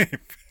 Totally safe.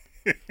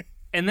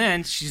 And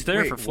then she's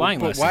there for flying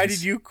but lessons. Why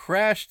did you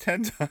crash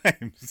 10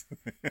 times?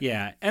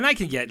 Yeah, and I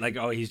can get like,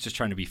 oh, he's just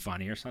trying to be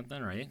funny or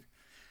something, right?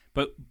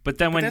 But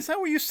then when that's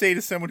not what you say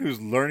to someone who's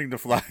learning to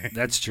fly.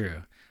 That's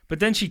true. But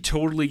then she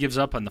totally gives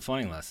up on the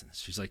flying lessons.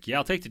 She's like, yeah,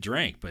 I'll take the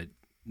drink, but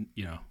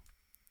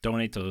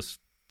donate those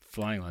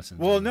flying lessons.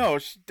 Well, no,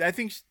 I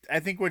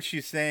think what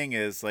she's saying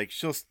is like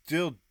she'll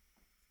still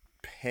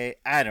pay.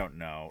 I don't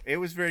know. It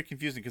was very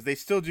confusing because they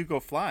still do go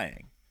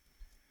flying.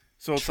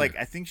 So it's True. like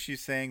I think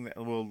she's saying that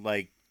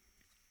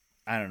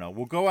I don't know.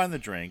 We'll go on the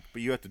drink,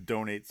 but you have to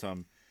donate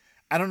some.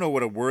 I don't know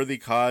what a worthy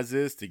cause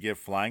is to give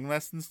flying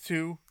lessons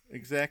to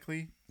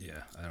exactly.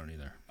 Yeah, I don't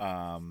either.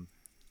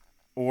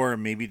 Or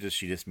maybe does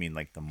she just mean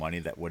like the money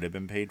that would have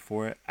been paid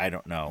for it? I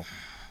don't know.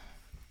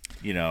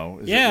 Is it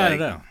I like, don't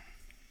know.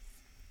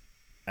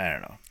 I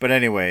don't know. But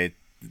anyway,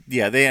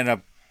 yeah, they end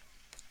up.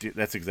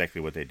 That's exactly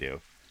what they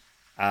do.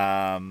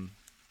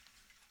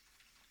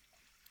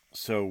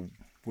 So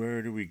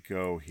where do we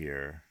go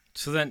here?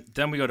 So then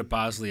we go to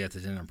Bosley at the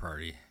dinner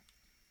party.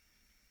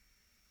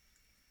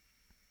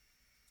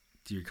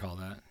 Do you recall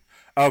that?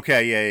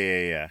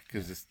 Okay, yeah.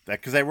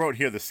 Because I wrote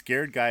here the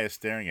scared guy is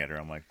staring at her.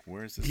 I'm like,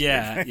 where's this?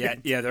 Yeah.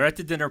 They're at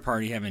the dinner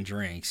party having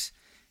drinks,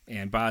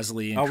 and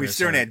Bosley and Chris Chris he's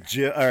staring at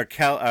Jill or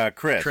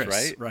Chris,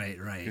 right? Right.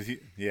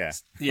 Yeah.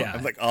 Yeah.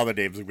 I'm like all the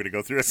names I'm going to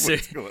go through.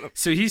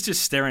 So he's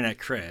just staring at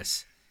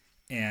Chris,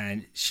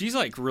 and she's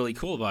like really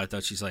cool about it though.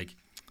 She's like,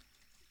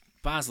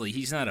 Bosley,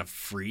 he's not a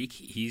freak.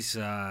 He's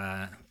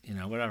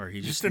whatever.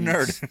 He just a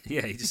needs, nerd.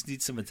 Yeah, he just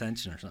needs some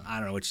attention or something. I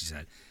don't know what she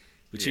said,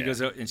 but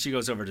Yeah. she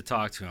goes over to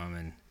talk to him,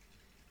 and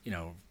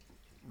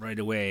right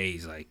away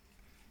he's like,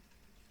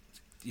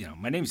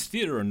 my name's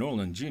Theodore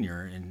Nolan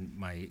Jr. and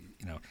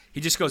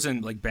he just goes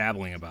in like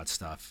babbling about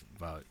stuff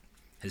about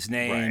his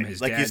name, Right.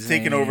 his like dad's he's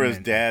taking over his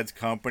and- dad's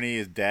company.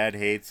 His dad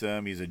hates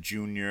him. He's a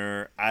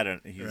junior.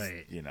 He's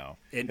Right.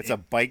 it's a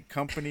bike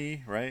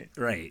company, right?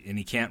 Right, and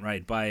he can't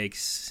ride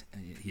bikes.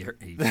 He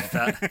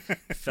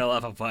fell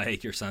off a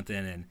bike or something,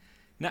 and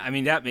no, I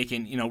mean that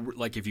making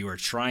like if you were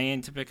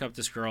trying to pick up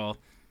this girl,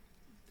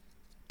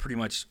 pretty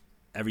much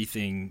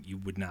everything you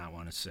would not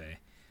want to say,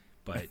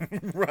 but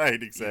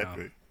Right,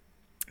 exactly.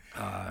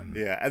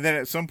 Yeah, and then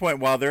at some point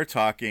while they're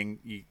talking,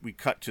 we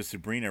cut to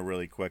Sabrina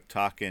really quick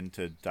talking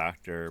to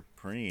Dr.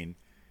 Perrine,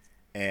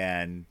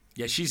 and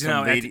yeah, she's some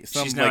now lady- at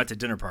some, she's now like- at the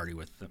dinner party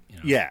with them.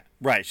 yeah,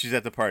 right. She's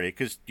at the party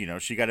because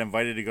she got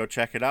invited to go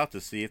check it out to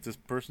see if this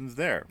person's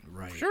there.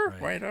 Right, Sure.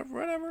 right. Right.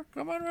 Whatever.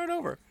 Come on right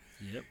over.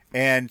 Yep.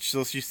 And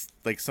she's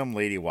like some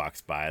lady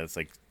walks by that's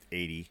like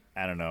 80.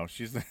 I don't know.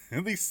 She's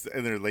at least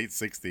in her late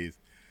 60s,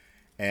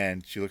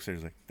 and she looks at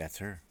her like, "That's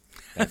her.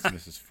 That's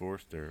Mrs.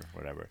 Forster, or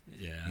whatever."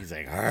 Yeah. He's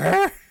like,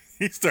 "Her?"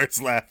 He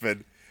starts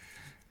laughing.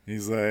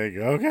 He's like,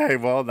 "Okay,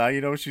 well now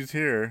you know she's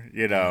here."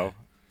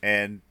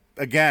 And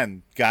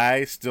again,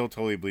 guy still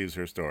totally believes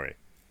her story.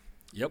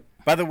 Yep.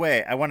 By the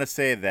way, I want to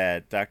say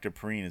that Dr.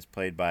 Perrine is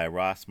played by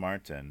Ross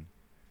Martin,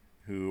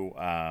 who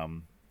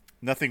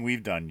nothing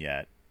we've done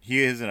yet.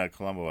 He is in a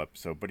Columbo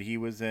episode, but he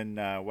was in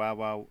the Wild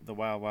West. The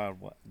Wild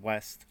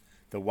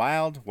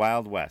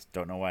Wild West.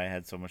 Don't know why I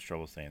had so much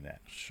trouble saying that.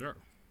 Sure.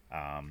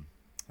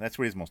 That's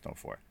what he's most known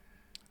for.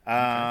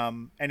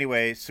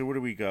 Anyway, so where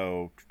do we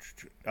go?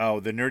 Oh,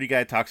 the nerdy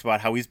guy talks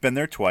about how he's been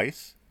there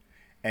twice.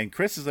 And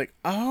Chris is like,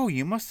 "Oh,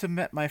 you must have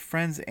met my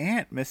friend's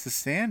aunt, Mrs.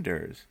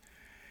 Sanders."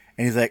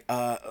 And he's like,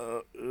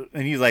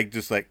 and he's like,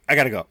 just like, "I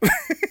gotta go."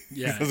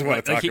 Yeah. He doesn't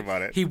want to talk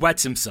about it. He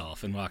wets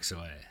himself and walks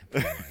away.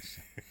 Pretty much.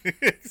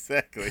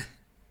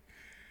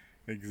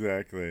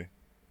 Exactly.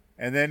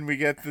 And then we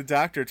get the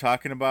doctor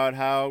talking about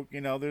how,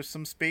 there's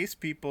some space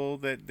people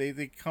that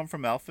they come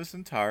from Alpha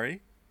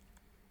Centauri.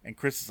 And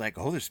Chris is like,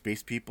 "Oh, there's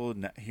space people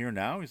here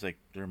now?" He's like,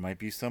 "There might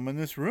be some in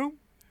this room.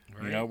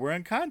 Right. We're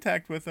in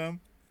contact with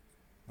them."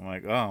 I'm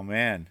like, "Oh,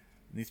 man,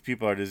 these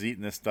people are just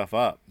eating this stuff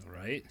up."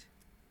 Right.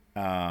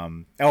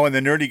 And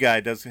the nerdy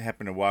guy does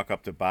happen to walk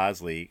up to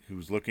Bosley,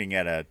 who's looking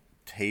at a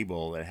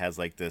table that has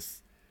like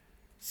this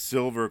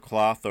silver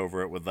cloth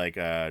over it with like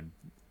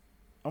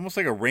almost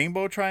like a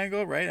rainbow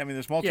triangle, right? I mean,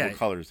 there's multiple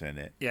colors in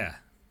it. Yeah.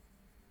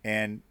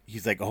 And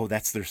he's like, "Oh,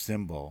 that's their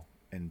symbol."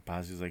 And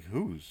Bosley's like,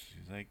 "Whose?"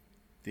 He's like,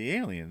 the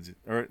aliens.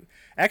 Or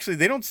actually,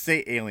 they don't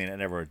say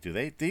alien ever, do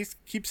they? They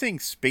keep saying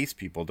space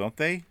people, don't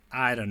they?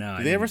 I don't know.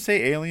 Do they ever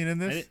say alien in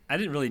this? I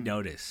didn't really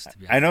notice. To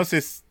be I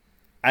honest.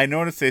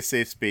 noticed they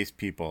say space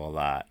people a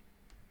lot.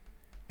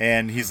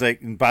 And he's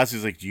like, and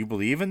Bosley's like, do you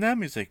believe in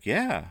them? He's like,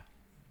 yeah.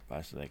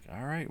 Bosley's like,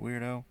 all right,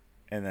 weirdo.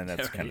 And then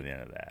that's kind of the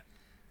end of that.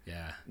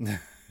 Yeah.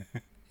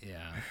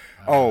 Yeah.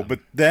 Oh, but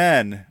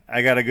then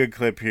I got a good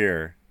clip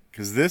here.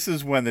 Because this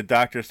is when the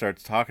doctor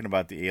starts talking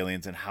about the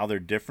aliens and how they're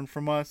different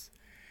from us.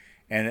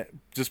 And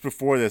just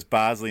before this,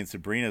 Bosley and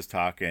Sabrina's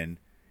talking.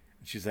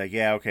 She's like,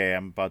 yeah, okay,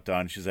 I'm about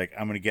done. She's like,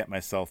 I'm going to get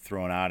myself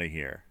thrown out of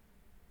here.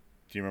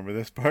 Do you remember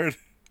this part?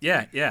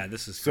 Yeah,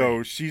 this is So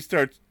great.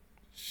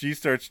 she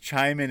starts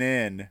chiming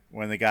in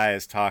when the guy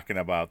is talking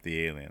about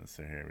the aliens.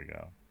 So here we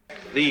go.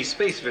 The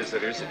space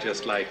visitors are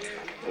just like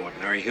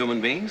ordinary human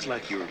beings,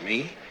 like you or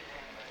me,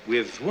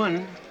 with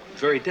one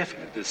very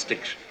definite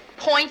distinction.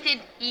 Pointed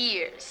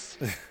ears.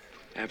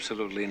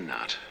 Absolutely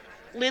not.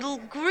 Little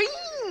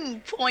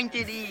green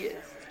pointed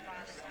ears.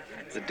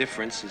 The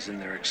difference is in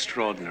their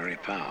extraordinary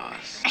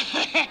powers.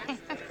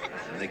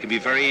 They can be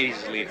very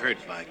easily hurt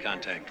by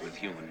contact with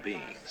human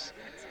beings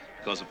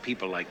because of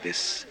people like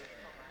this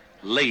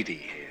lady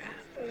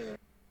here.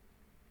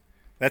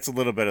 That's a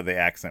little bit of the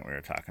accent we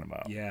were talking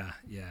about. Yeah.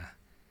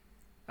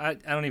 I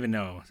don't even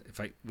know if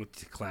I what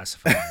to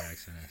classify that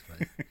accent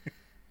as,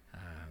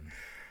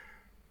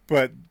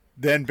 But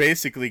then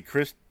basically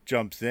Chris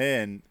jumps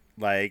in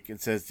like and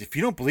says, if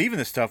you don't believe in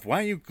this stuff, why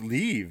don't you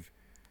leave?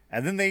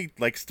 And then they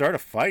like start a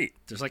fight.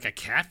 there's like a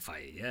cat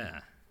fight.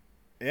 Yeah.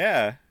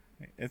 Yeah.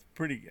 It's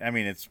pretty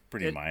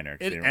minor. 'Cause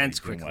they It don't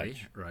ends really do quickly,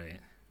 much. right?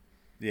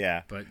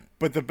 Yeah.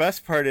 But the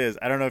best part is,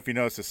 I don't know if you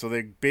noticed this, so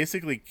they're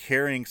basically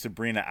carrying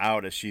Sabrina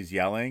out as she's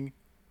yelling.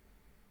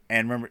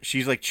 And remember,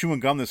 she's like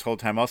chewing gum this whole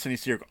time. All of a sudden you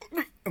see her go,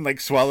 and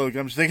like swallow the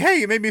gum. She's like, hey,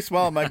 you made me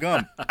swallow my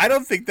gum. I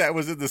don't think that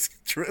was in the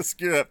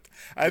script.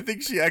 I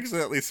think she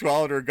accidentally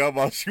swallowed her gum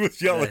while she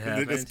was yelling and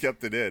they just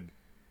kept it in.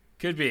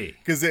 could be.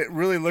 Because it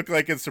really looked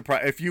like it's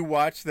surprise. If you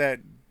watch that,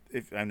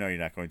 I know you're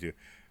not going to,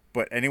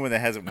 but anyone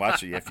that hasn't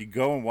watched it yet, if you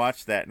go and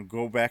watch that and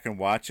go back and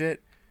watch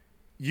it,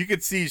 you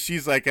could see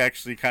she's like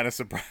actually kind of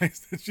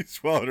surprised that she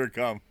swallowed her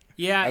gum.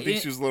 Yeah. I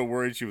think she was a little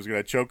worried she was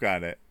going to choke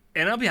on it.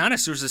 And I'll be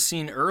honest, there was a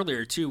scene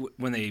earlier, too,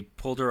 when they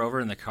pulled her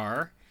over in the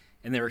car,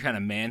 and they were kind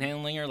of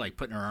manhandling her, like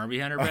putting her arm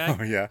behind her back.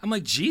 Oh, yeah. I'm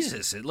like,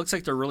 Jesus, it looks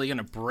like they're really going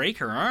to break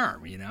her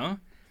arm, you know?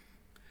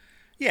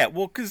 Yeah,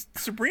 well, because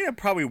Sabrina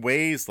probably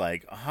weighs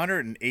like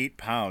 108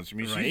 pounds. I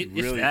mean, Right? she's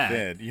If really that.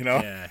 thin, you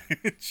know? Yeah.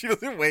 She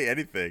doesn't weigh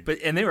anything.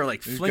 And they were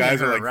like These flinging guys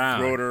her are like around.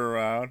 throwing her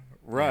around.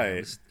 Right. Yeah, it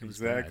was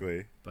exactly.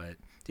 bad. But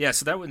yeah,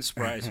 so that wouldn't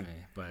surprise me.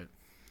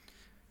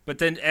 But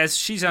then as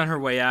she's on her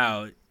way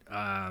out,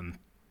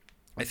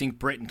 I think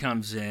Britain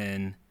comes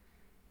in.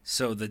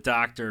 So the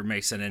doctor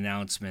makes an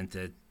announcement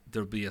that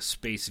there'll be a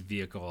space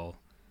vehicle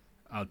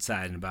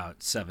outside in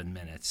about 7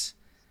 minutes.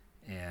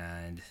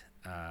 And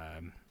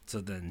so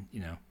then,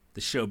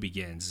 the show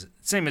begins.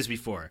 Same as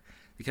before.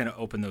 They kind of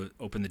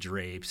open the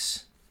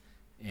drapes.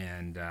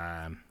 And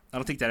I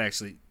don't think that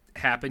actually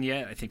happened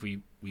yet. I think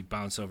we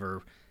bounce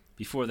over,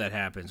 before that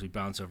happens, we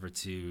bounce over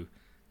to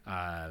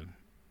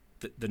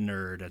the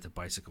nerd at the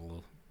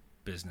bicycle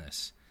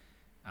business.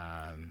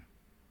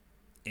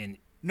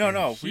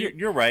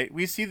 You're right.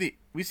 We see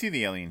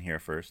the alien here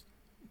first.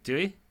 Do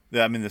we?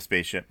 The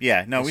spaceship.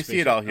 Yeah, no, we see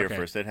it all here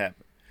first. It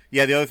happened.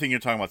 Yeah, the other thing you're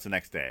talking about is the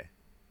next day.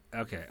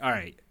 Okay, all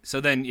right.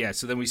 So then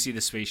we see the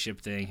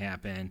spaceship thing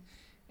happen,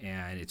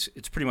 and it's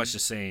pretty much the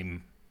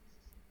same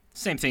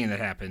thing that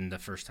happened the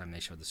first time they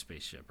showed the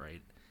spaceship,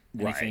 right?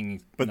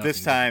 Right. But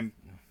this time,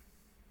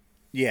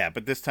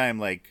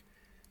 like,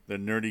 the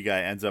nerdy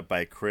guy ends up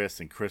by Chris,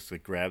 and Chris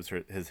like grabs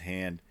his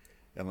hand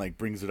and like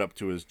brings it up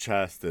to his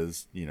chest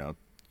as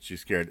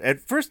she's scared.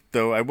 At first,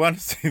 though, I want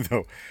to say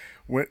though,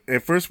 when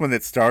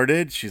it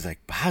started, she's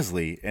like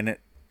Bosley, and it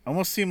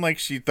almost seemed like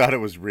she thought it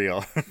was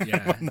real.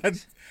 Yeah,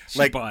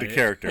 like the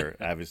character,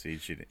 obviously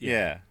she did.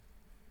 Yeah.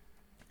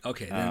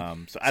 Okay.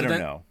 So I don't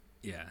know.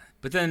 Yeah,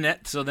 but then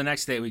so the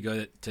next day we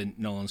go to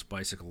Nolan's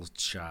bicycle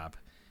shop,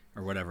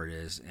 or whatever it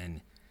is, and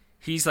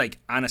he's like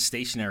on a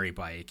stationary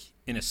bike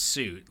in a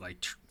suit,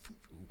 like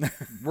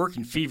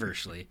working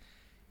feverishly,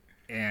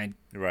 and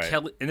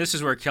Kelly, and this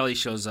is where Kelly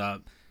shows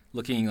up,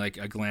 looking like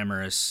a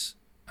glamorous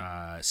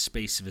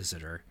space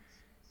visitor,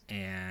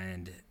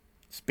 and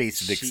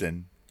space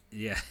vixen.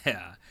 Yeah,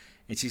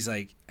 and she's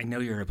like, "I know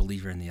you're a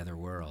believer in the other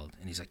world,"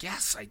 and he's like,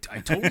 "Yes, I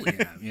totally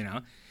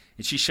am,"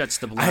 And she shuts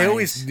the blinds. I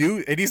always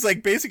knew, and he's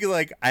like basically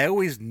like, I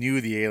always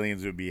knew the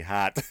aliens would be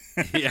hot.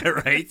 Yeah,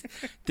 right.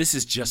 This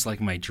is just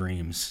like my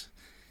dreams.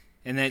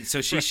 And then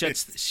so she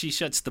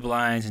shuts the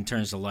blinds and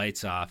turns the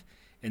lights off,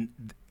 and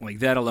like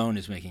that alone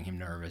is making him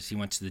nervous. He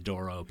wants the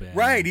door open.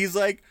 Right. He's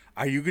like,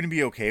 "Are you going to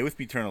be okay with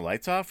me turning the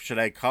lights off? Should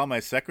I call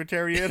my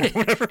secretary in or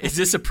whatever? Is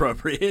this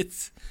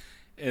appropriate?"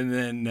 And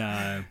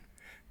then.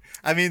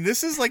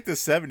 This is like the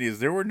 70s.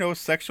 There were no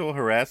sexual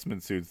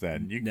harassment suits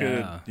then. You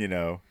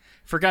could,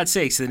 For God's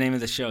sakes, the name of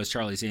the show is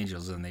Charlie's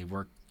Angels, and they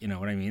work, you know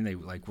what I mean? They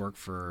like work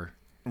for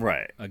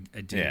right a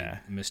dude,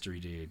 a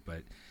mystery dude.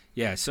 But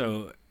Yeah,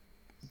 so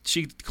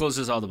she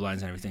closes all the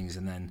blinds and everything,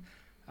 and then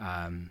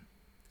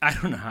I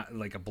don't know how,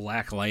 like a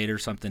black light or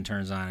something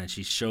turns on, and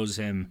she shows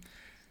him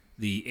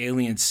the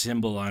alien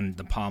symbol on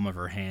the palm of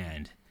her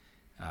hand.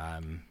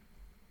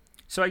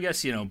 So I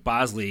guess,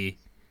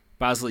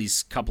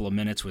 Bosley's couple of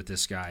minutes with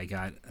this guy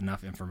got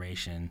enough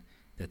information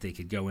that they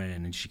could go in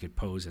and she could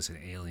pose as an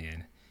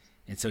alien.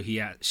 And so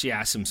she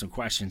asked him some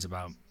questions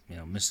about,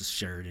 Mrs.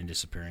 Sheridan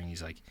disappearing.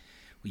 He's like,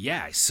 well,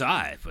 yeah, I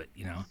saw it, but,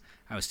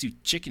 I was too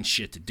chicken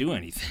shit to do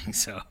anything,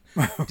 so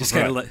just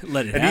gotta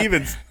let it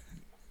happen.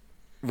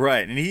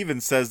 And he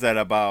even says that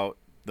about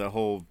the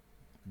whole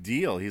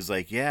deal. He's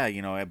like, yeah,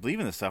 I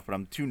believe in this stuff, but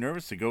I'm too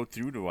nervous to go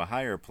through to a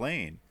higher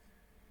plane.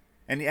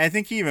 And I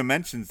think he even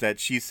mentions that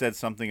she said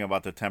something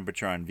about the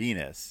temperature on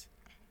Venus.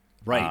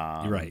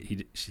 Right, you're right.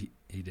 He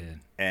did.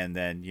 And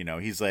then,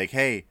 he's like,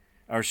 hey,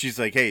 or she's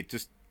like, hey,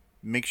 just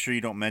make sure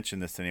you don't mention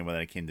this to anyone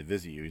that I came to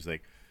visit you. He's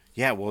like,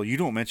 yeah, well, you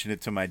don't mention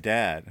it to my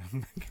dad.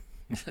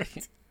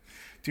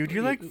 Dude,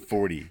 you're like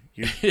 40.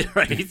 You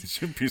right?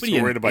 shouldn't be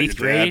so worried about your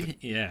grade? dad.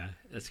 Yeah,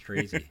 that's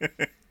crazy.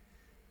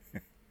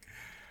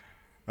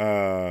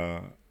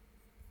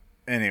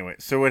 Anyway,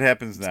 so what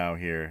happens now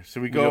here? So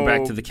we go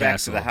back to the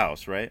castle, to the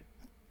house, right?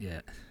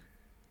 Yeah.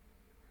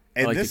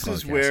 And this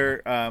is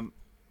where,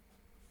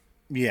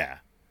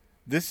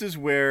 this is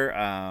where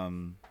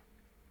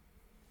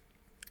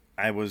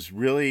I was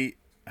really,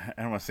 I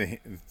don't want to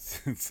say,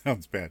 it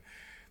sounds bad.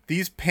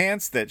 These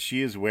pants that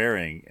she is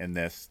wearing in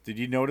this, did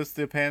you notice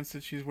the pants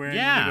that she's wearing?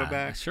 Yeah, when we go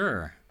back?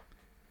 Sure.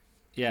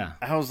 Yeah.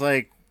 I was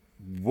like,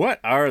 what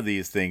are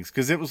these things?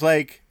 Because it was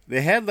like,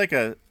 they had like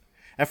a,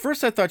 at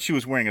first I thought she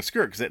was wearing a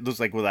skirt because it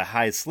looks like with a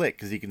high slit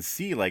because you can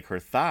see like her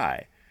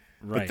thigh.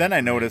 Right, but then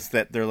I noticed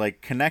that they're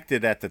like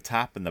connected at the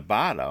top and the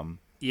bottom.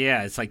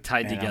 Yeah, it's like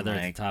tied together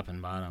at the top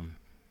and bottom.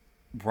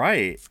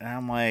 Right. And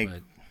I'm like,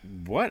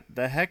 what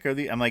the heck are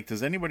these? I'm like,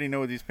 does anybody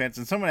know what these pants?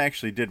 And someone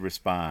actually did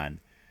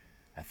respond.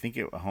 I think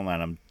it. Hold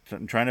on, I'm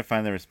trying to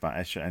find the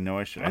response. I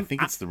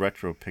think it's the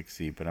Retro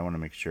Pixie, but I want to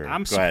make sure.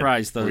 I'm Go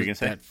surprised ahead.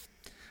 though. I'm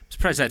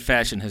surprised that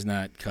fashion has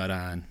not caught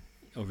on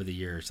over the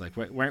years. Like,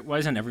 why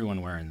isn't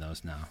everyone wearing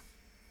those now?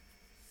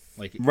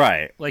 Like,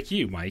 right, like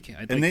you, Mike.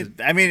 I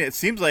mean, it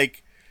seems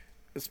like,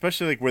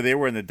 especially like where they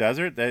were in the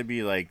desert, that'd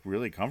be like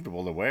really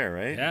comfortable to wear,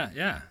 right? Yeah,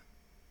 yeah.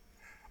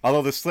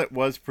 Although the slit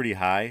was pretty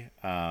high,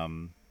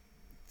 it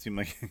seemed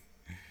like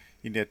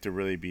you'd have to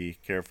really be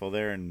careful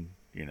there, and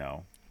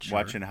Sure.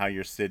 watching how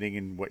you're sitting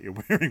and what you're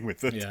wearing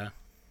with it. Yeah.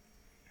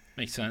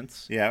 Makes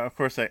sense. Yeah, of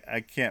course,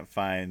 I can't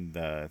find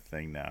the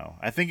thing now.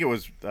 I think it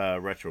was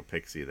Retro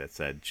Pixie that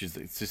said, she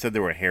said they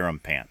were harem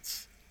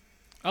pants.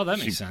 Oh, that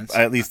makes sense.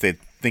 At least they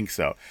think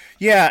so.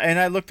 Yeah, and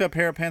I looked up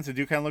harem pants that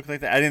do kind of look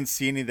like that. I didn't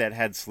see any that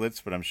had slits,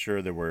 but I'm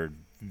sure there were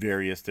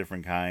various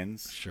different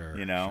kinds. Sure,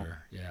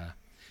 Sure, yeah.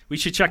 We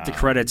should check the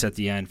credits at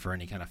the end for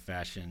any kind of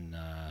fashion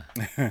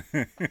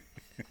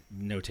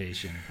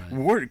notation.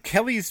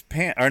 Kelly's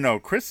pants, or no,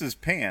 Chris's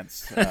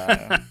pants.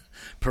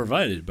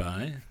 Provided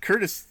by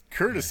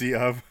courtesy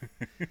of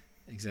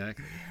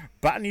exactly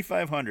Botany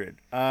 500.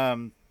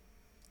 And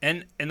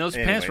those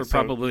pants were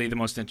probably the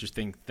most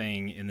interesting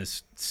thing in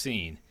this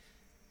scene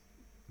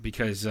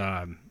because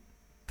the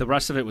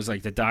rest of it was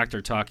like the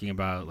doctor talking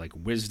about like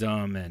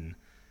wisdom and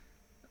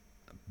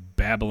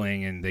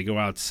babbling, and they go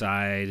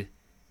outside.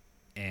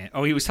 And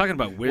he was talking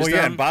about wisdom.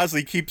 Well, yeah, and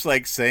Bosley keeps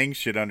like saying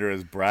shit under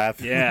his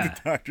breath. Yeah,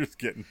 the doctor's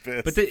getting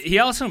pissed. But he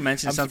also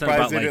mentioned something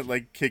about they didn't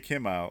like kick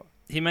him out.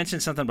 He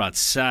mentioned something about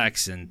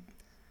sex and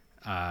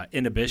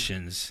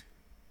inhibitions,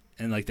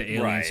 and like the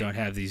aliens don't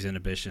have these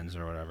inhibitions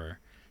or whatever.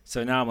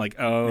 So now I'm like,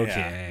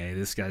 okay,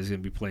 this guy's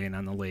gonna be playing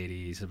on the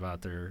ladies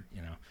about their,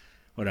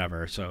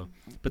 whatever. So,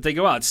 but they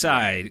go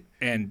outside,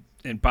 and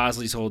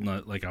Bosley's holding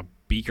a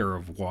beaker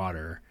of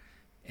water.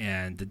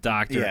 And the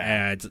doctor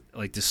adds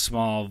like this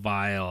small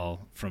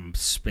vial from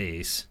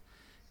space,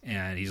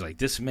 and he's like,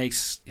 "This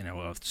makes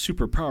a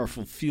super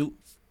powerful fuel."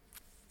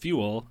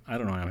 I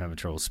don't know. I'm having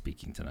trouble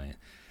speaking tonight,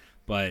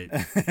 but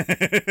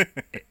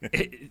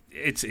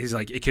he's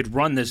like, it could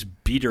run this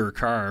beater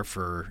car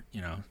for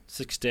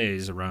 6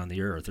 days around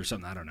the Earth or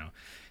something. I don't know,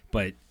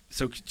 but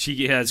so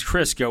she has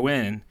Chris go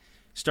in,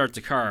 start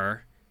the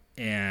car,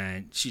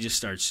 and she just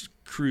starts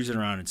cruising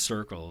around in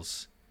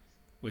circles.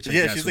 Which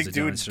she's like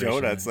doing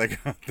donuts like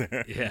out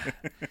there. Yeah,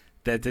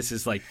 that this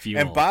is like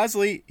fuel. And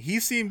Bosley,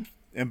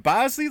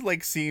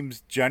 seems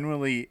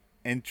genuinely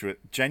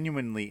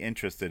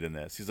interested in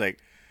this. He's like,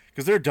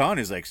 because they're done.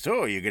 He's like,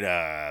 so you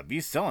gonna be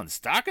selling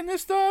stock in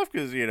this stuff?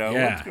 Because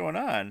what's going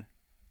on?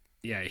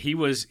 Yeah, he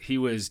was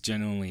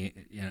genuinely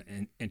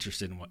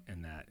interested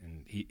in that,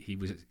 and he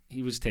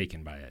was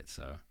taken by it.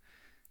 So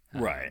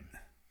right.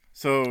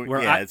 So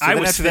I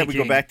was after that we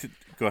go back to.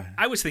 Go ahead.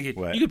 I was thinking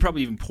you could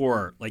probably even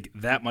pour like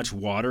that much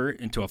water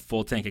into a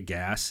full tank of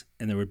gas,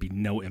 and there would be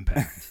no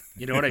impact.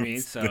 You know what I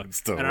mean? So I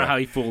don't know how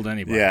he fooled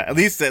anybody. Yeah, at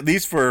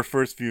least for our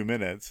first few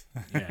minutes.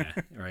 Yeah,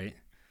 right.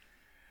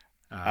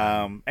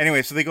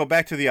 Anyway, so they go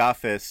back to the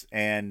office,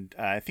 and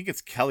I think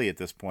it's Kelly at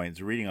this point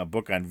is reading a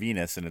book on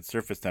Venus and its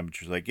surface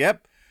temperature. Like,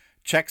 yep,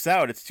 checks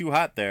out. It's too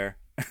hot there.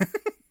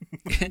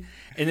 And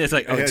it's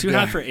like, oh, Yeah, too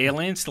hot for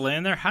aliens to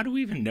land there? How do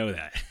we even know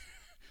that?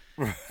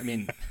 I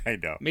mean, I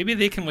know. maybe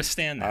they can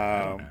withstand that.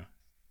 I don't know.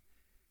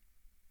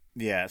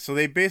 Yeah, so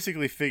they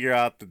basically figure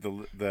out that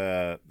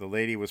the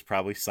lady was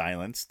probably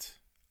silenced,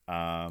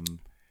 and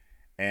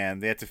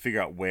they have to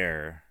figure out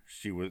where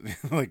she was.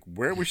 Like,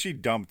 where was she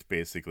dumped,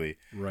 basically?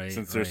 Right.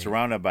 Since they're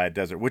surrounded by a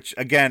desert. Which,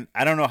 again,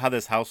 I don't know how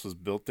this house was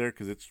built there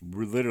because it's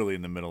literally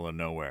in the middle of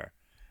nowhere.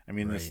 I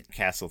mean, this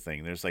castle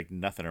thing. There's like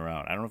nothing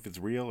around. I don't know if it's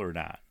real or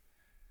not.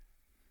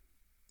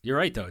 You're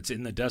right, though. It's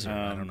in the desert.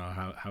 I don't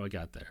know how it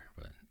got there,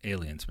 but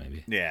aliens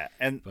maybe. Yeah,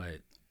 and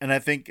but I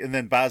think, and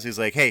then Bosley's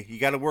like, "Hey, you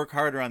got to work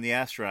harder on the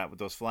astronaut with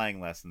those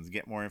flying lessons.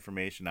 Get more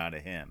information out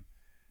of him."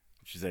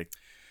 She's like,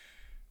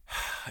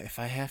 "If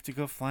I have to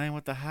go flying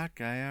with the hot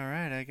guy, all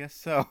right, I guess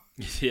so."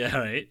 Yeah,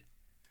 right.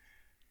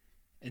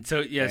 And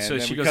so And so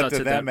then she we goes cut out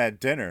to them at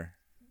dinner.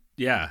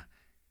 Yeah,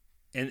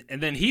 and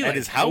then he At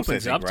his house,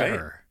 opens I think, up to right?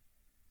 her.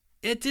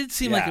 It did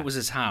seem like it was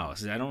his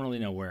house. I don't really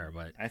know where,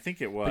 but I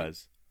think it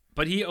was.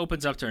 But he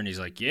opens up to her and he's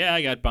like, "Yeah,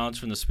 I got bounced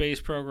from the space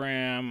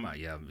program.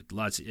 Yeah,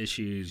 lots of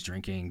issues,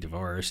 drinking,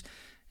 divorce,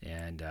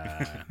 and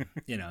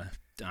you know,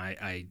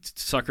 I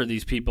sucker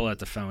these people at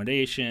the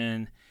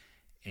foundation,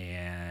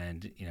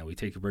 and you know, we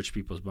take rich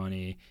people's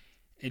money."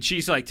 And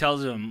she's like,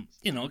 tells him,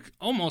 you know,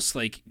 almost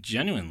like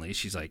genuinely,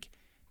 she's like,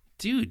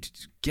 "Dude,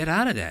 get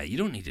out of that. You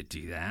don't need to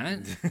do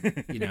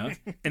that." You know,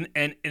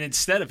 and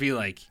instead of be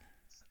like,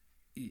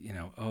 you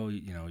know, "Oh,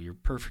 you know, you're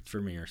perfect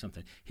for me" or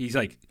something, he's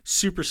like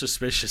super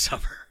suspicious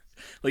of her.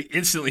 Like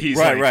instantly, he's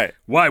like,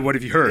 "Why? What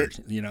have you heard?"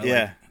 You know,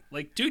 yeah.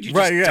 Like, dude, you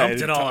just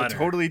dumped it all on her.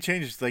 Totally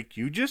changes. Like,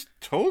 you just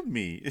told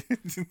me.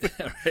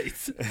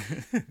 Right.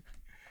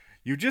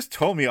 You just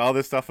told me all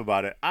this stuff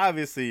about it.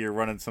 Obviously, you're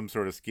running some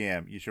sort of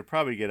scam. You should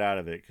probably get out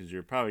of it because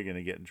you're probably going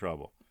to get in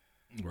trouble.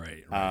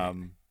 Right.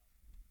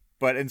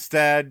 But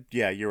instead,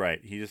 yeah, you're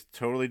right. He just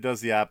totally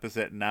does the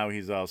opposite, and now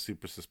he's all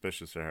super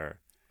suspicious of her.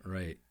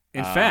 Right.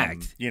 In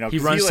fact, you know, he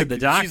runs to the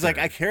doctor. She's like,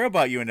 "I care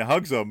about you," and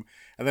hugs him.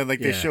 And then, like,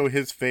 they show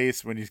his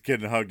face when he's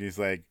getting hugged. He's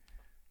like,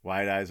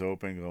 wide eyes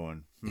open,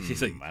 going,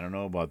 he's like, "I don't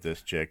know about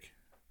this chick.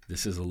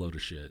 This is a load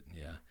of shit."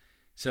 Yeah.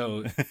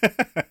 So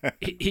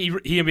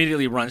he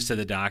immediately runs to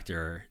the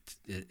doctor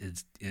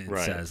and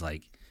says,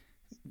 like,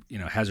 you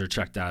know, has her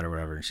checked out or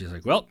whatever. And she's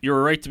like, "Well, you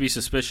were right to be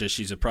suspicious.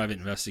 She's a private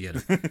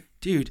investigator."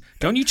 Dude,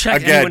 don't you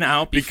check anyone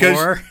out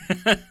before?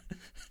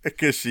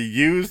 Because she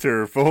used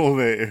her full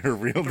name, her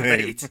real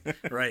name.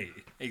 Right,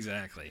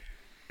 exactly.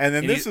 And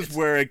then this is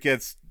where it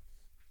gets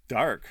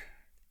dark.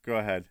 Go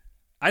ahead.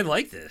 I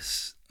like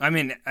this. I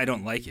mean, I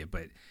don't like it,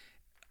 but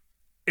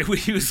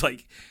he was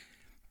like,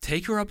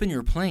 "Take her up in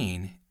your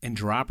plane and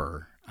drop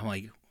her." I'm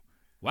like,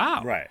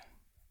 wow. Right.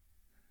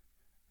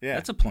 Yeah.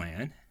 That's a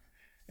plan.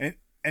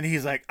 And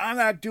he's like, "I'm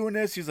not doing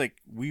this." He's like,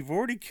 "We've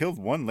already killed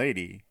one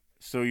lady,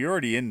 so you're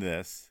already in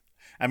this."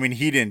 I mean,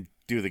 he didn't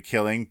do the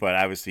killing, but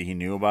obviously he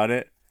knew about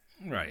it.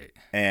 Right.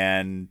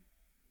 And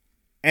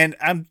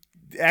I'm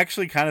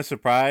actually kind of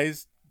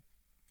surprised.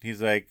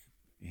 He's like,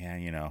 "Yeah,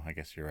 you know, I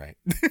guess you're right."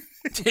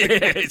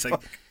 It's like,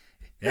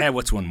 yeah,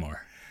 what's one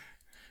more?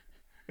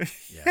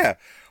 Yeah.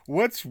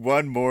 What's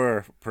one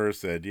more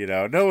person? You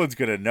know, no one's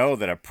going to know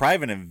that a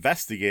private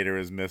investigator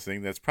is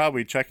missing that's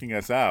probably checking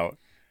us out.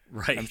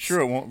 Right. I'm sure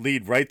it won't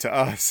lead right to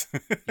us.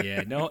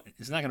 Yeah, no,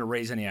 it's not going to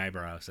raise any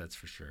eyebrows, that's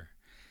for sure.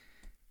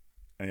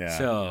 Yeah.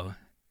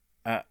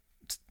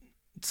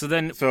 So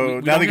then,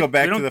 now they go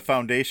back to the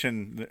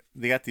foundation.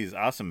 They got these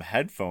awesome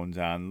headphones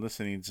on,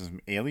 listening to some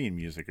alien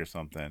music or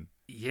something.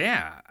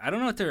 Yeah, I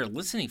don't know what they're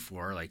listening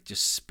for, like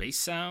just space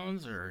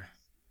sounds or.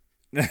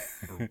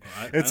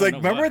 It's like,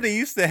 remember they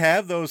used to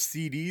have those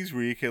CDs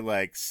where you could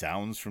like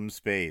sounds from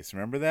space.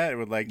 Remember that? It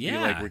would like be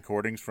like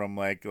recordings from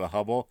like the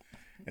Hubble,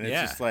 and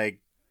it's just like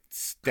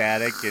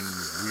static and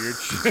weird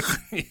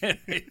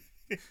shit.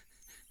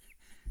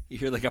 You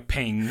hear like a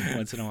ping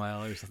once in a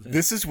while or something.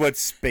 This is what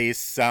space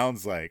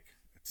sounds like.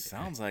 It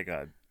sounds like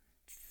a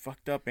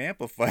fucked up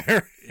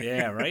amplifier.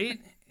 Yeah, right?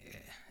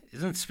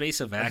 Isn't space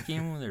a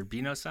vacuum? There'd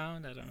be no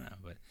sound? I don't know,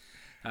 but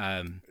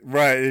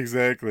right,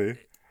 exactly.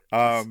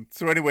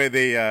 So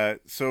anyway,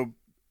 so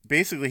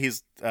basically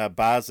he's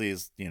Bosley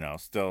is, you know,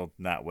 still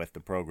not with the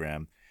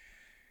program.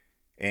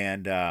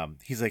 And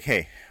he's like,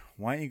 "Hey,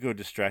 why don't you go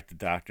distract the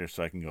doctor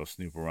so I can go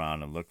snoop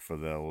around and look for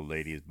the old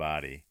lady's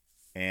body?"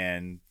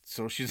 And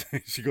so she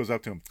goes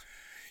up to him.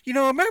 "You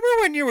know, remember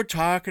when you were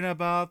talking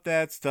about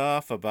that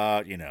stuff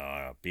about, you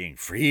know, being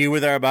free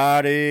with our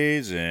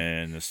bodies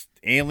and the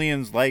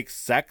aliens like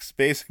sex,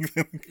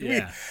 basically? Can we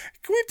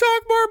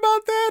talk more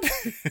about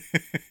that?"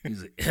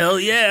 He's like, "Hell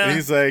yeah." And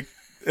he's like,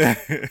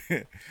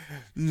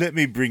 "Let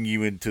me bring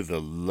you into the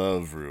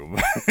love room."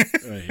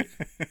 Right.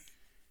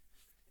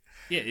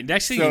 Yeah,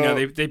 next thing you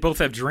know, they both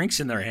have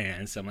drinks in their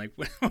hands. I'm like,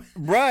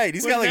 right.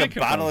 He's got like a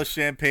bottle of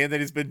champagne that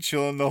he's been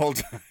chilling the whole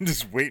time,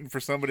 just waiting for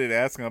somebody to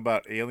ask him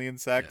about alien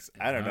sex.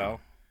 Yeah, I don't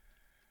know.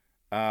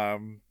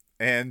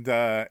 And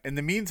in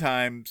the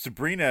meantime,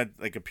 Sabrina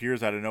like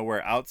appears out of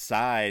nowhere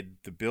outside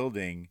the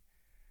building,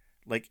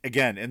 like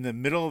again in the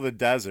middle of the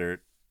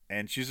desert,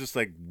 and she's just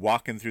like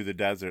walking through the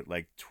desert,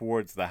 like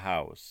towards the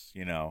house,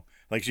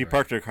 like she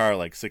parked her car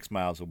like 6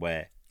 miles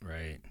away.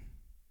 Right.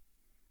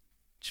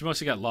 She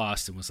mostly got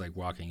lost and was like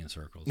walking in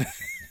circles or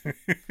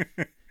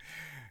something.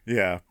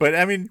 Yeah, but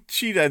I mean,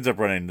 she ends up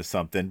running into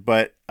something,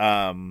 but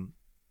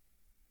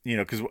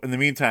because in the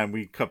meantime,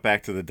 we cut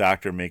back to the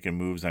doctor making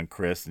moves on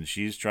Chris, and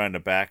she's trying to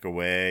back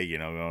away,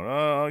 going,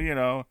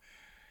 oh,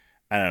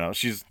 I don't know.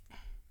 She's,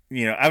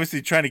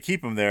 obviously trying to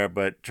keep him there,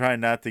 but trying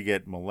not to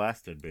get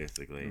molested,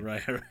 basically.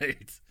 Right.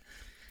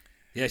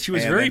 Yeah, she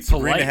was very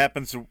polite.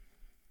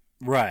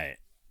 Right.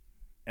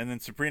 And then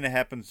Sabrina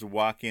happens to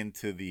walk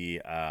into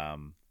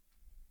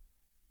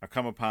or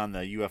come upon the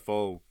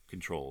UFO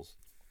controls,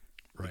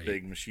 the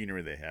big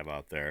machinery they have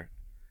out there.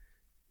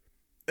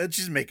 And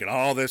she's making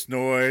all this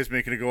noise,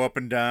 making it go up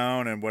and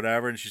down and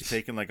whatever, and she's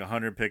taking like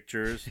 100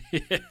 pictures.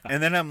 Yeah.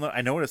 And then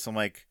I noticed, I'm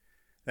like,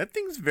 that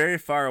thing's very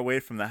far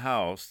away from the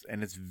house,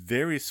 and it's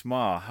very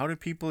small. How do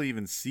people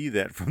even see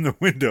that from the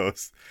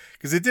windows?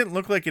 Because it didn't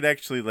look like it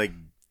actually like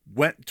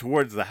went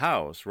towards the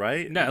house,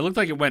 right? No, it looked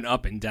like it went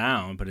up and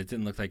down, but it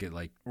didn't look like it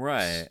like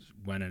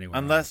went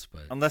anywhere else.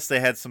 But... Unless they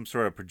had some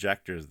sort of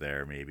projectors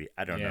there, maybe.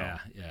 I don't know.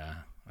 Yeah,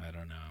 I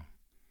don't know.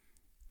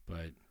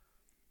 But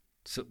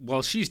so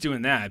while she's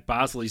doing that,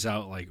 Bosley's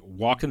out like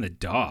walking the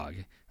dog.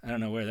 I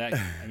don't know where that.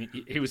 I mean,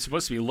 he was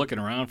supposed to be looking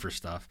around for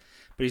stuff,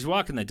 but he's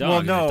walking the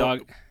dog. Well, no.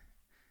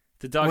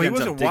 The dog ends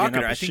up digging up a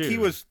shoe. I think he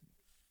was.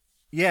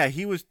 Yeah,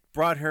 he was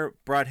brought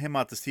him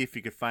out to see if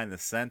he could find the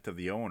scent of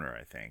the owner.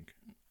 I think.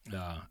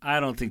 I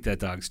don't think that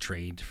dog's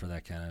trained for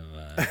that kind of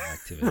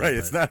activity. Right,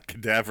 it's not a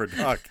cadaver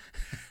dog.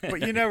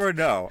 But you never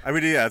know. I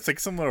mean, yeah, it's like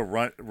some little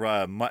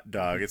mutt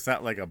dog. It's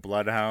not like a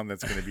bloodhound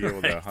that's going to be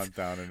able to hunt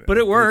down. But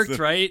it worked,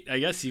 right? I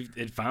guess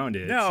it found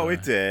it. No,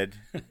 it did.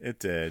 It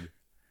did.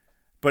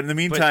 But in the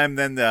meantime,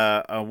 then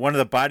one of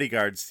the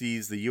bodyguards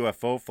sees the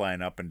UFO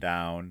flying up and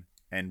down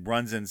and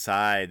runs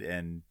inside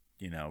and,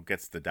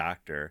 gets the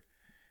doctor.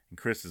 And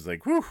Chris is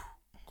like, whew,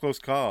 close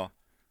call.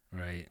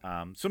 Right.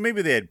 So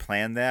maybe they had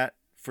planned that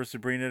for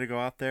Sabrina to go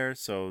out there,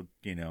 so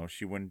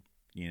she wouldn't,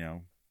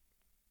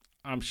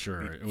 I'm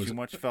sure it was too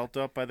much felt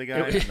up by the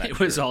guy. It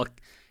was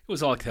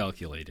all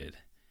calculated.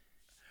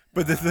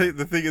 But the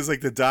thing is,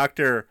 like, the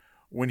doctor,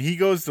 when he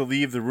goes to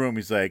leave the room,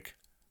 he's like,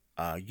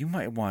 "You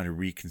might want to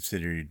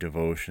reconsider your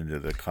devotion to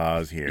the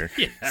cause here,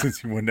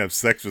 since you wouldn't have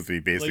sex with me."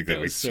 Basically, like, that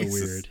was so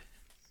weird.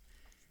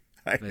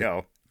 I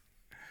know.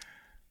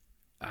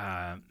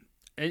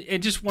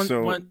 And just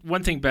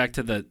one thing back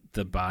to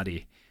the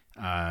body.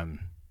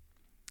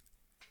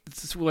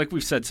 It's like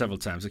we've said several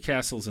times, the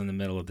castle's in the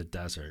middle of the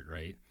desert,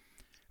 right?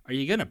 Are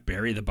you going to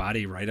bury the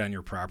body right on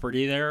your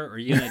property there? Or are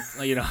you going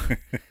to,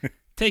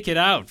 take it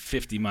out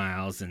 50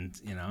 miles and,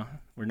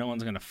 where no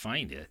one's going to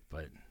find it?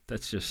 But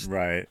that's just...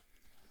 Right.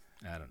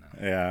 I don't know.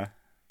 Yeah.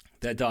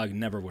 That dog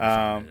never would have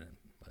found it.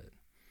 But.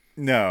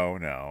 No.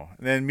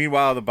 And then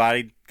meanwhile, the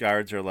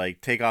bodyguards are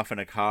like, take off in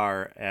a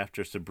car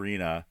after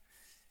Sabrina.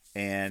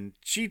 And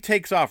she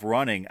takes off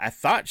running. I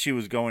thought she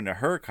was going to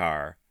her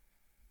car.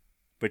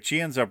 But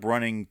she ends up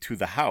running to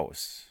the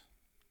house,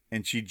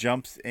 and she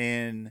jumps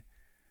in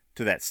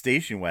to that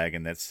station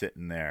wagon that's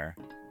sitting there.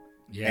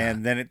 Yeah.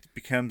 And then it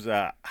becomes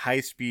a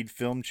high-speed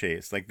film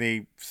chase. Like,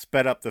 they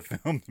sped up the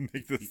film to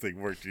make this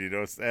thing work. Did you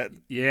notice that?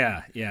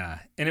 Yeah.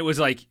 And it was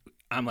like,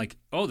 I'm like,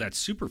 oh, that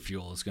super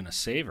fuel is going to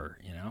save her,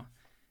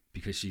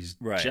 because she's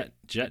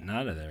jetting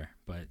out of there.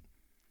 But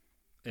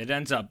it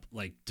ends up,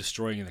 like,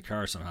 destroying the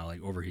car somehow,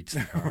 like, overheats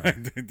the car.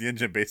 Right. The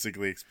engine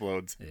basically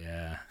explodes.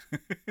 Yeah.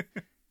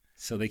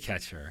 So they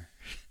catch her.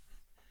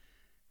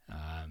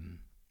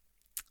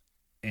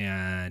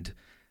 And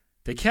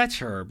they catch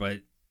her, but,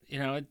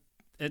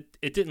 it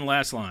didn't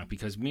last long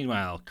because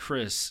meanwhile,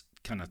 Chris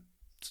kind of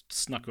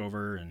snuck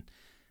over and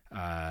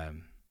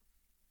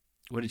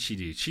what did she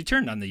do? She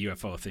turned on the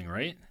UFO thing,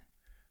 right?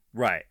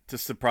 Right, to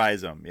surprise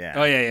them, yeah.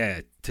 Oh,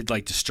 yeah, to,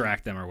 like,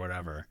 distract them or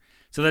whatever.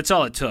 So that's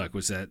all it took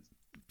was that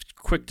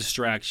quick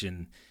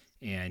distraction,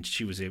 and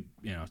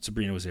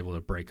Sabrina was able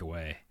to break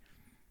away.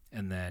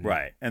 And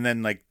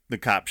then like the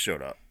cops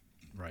showed up.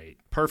 Right,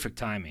 perfect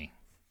timing.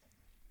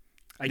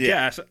 I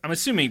guess I'm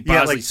assuming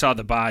Bosley saw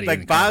the body.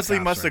 Like Bosley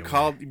must have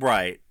called,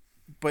 right?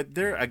 But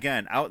they're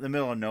again out in the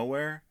middle of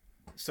nowhere,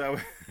 so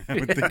I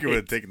would think it would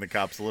have taken the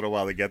cops a little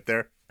while to get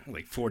there.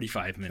 Like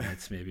 45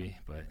 minutes, maybe.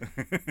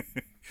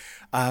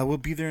 But we'll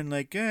be there in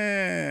like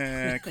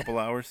a couple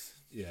hours.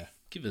 Yeah,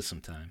 give us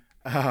some time.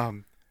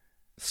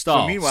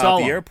 So meanwhile,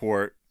 at the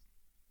airport,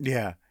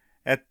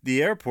 at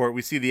the airport,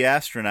 we see the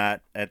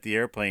astronaut at the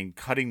airplane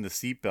cutting the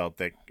seatbelt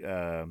that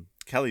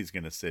Kelly's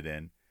going to sit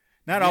in.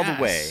 Not all the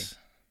way.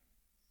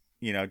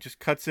 Just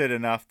cuts it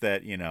enough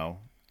that,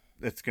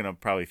 it's going to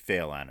probably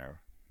fail on her.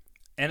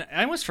 And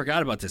I almost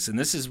forgot about this, and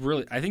this is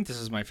really, I think this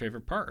is my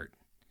favorite part.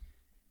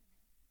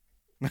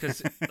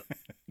 Because,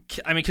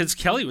 because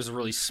Kelly was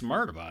really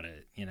smart about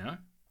it,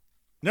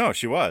 No,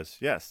 she was,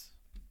 yes.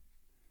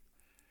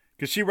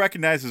 Because she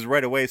recognizes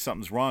right away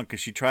something's wrong because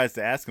she tries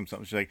to ask him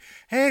something. She's like,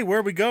 hey,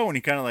 where we go? And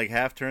he kind of like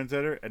half turns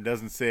at her and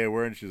doesn't say a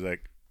word. And she's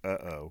like,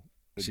 uh-oh.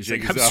 She's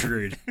like, I'm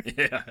screwed.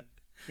 Yeah.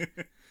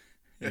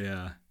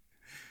 Yeah.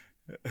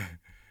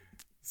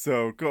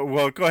 So go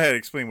ahead,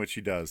 explain what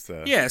she does.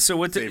 Yeah. So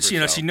what save she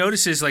herself.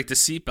 notices like the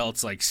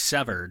seatbelt's like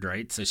severed,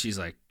 right? So she's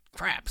like,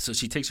 crap. So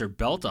she takes her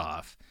belt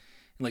off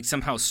and like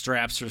somehow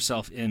straps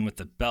herself in with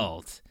the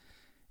belt.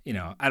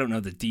 I don't know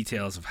the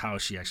details of how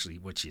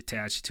what she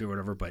attached it to or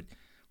whatever, but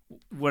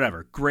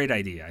whatever. Great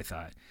idea, I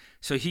thought.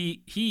 So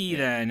he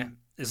then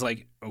is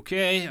like,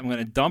 okay, I'm going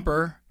to dump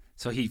her.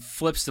 So he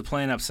flips the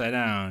plane upside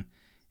down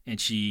and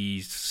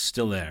she's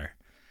still there.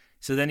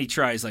 So then he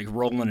tries like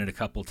rolling it a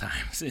couple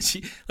times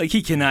and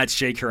he cannot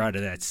shake her out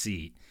of that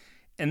seat.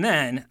 And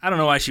then, I don't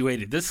know why she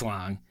waited this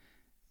long.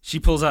 She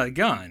pulls out a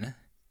gun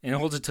and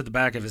holds it to the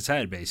back of his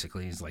head,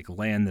 basically. He's like,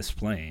 land this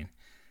plane.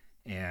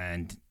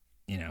 And,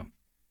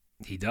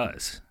 he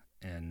does.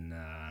 And,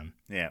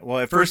 yeah. Well,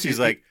 at first he's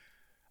like,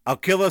 I'll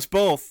kill us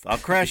both. I'll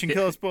crash and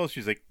kill us both.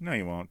 She's like, no,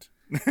 you won't.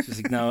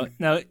 She's like, no,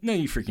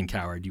 you freaking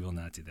coward. You will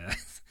not do that.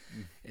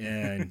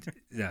 And,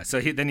 yeah, so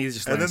then he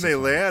just and then they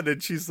land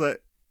and she's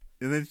like,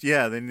 and then,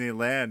 then they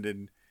land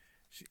and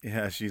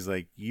she's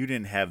like, you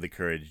didn't have the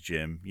courage,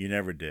 Jim. You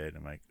never did.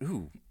 I'm like,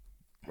 ooh,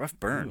 rough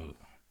burn. Ooh.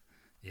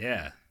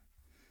 Yeah.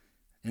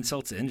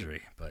 Insult to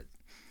injury, but.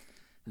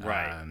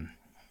 Right.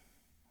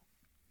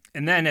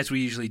 And then, as we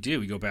usually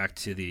do, we go back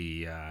to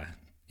the,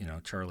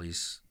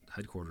 Charlie's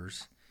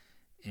headquarters.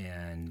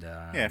 And.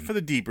 For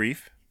the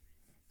debrief.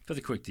 For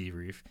the quick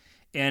debrief.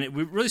 And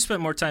we really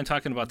spent more time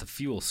talking about the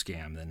fuel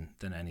scam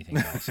than anything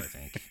else, I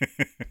think.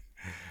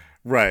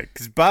 Right,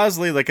 because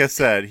Bosley, like I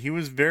said, he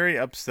was very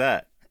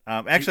upset.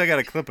 Actually, I got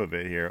a clip of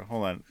it here.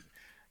 Hold on.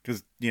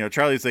 Because,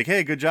 Charlie's like,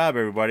 hey, good job,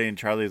 everybody. And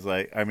Charlie's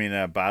like,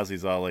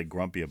 Bosley's all like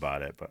grumpy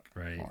about it. But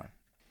right. Hold on.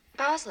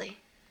 Bosley,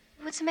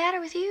 what's the matter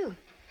with you?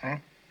 Huh?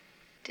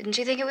 Didn't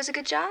you think it was a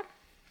good job?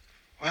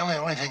 Well, the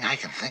only thing I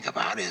can think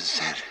about is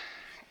that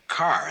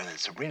car that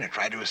Sabrina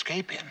tried to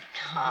escape in.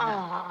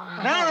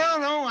 Aww.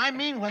 No. I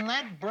mean, when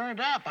that burned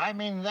up,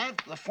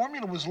 the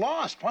formula was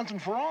lost once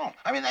and for all.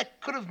 That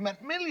could have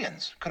meant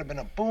millions. Could have been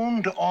a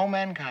boon to all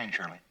mankind,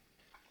 Shirley.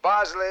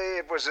 Bosley,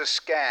 it was a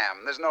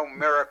scam. There's no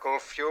miracle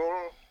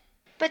fuel.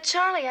 But,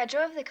 Charlie, I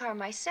drove the car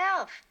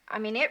myself.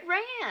 It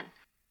ran.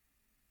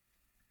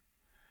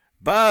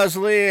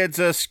 Bosley, it's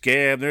a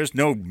scam. There's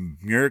no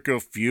miracle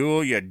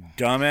fuel, you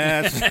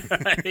dumbass.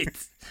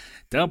 Right.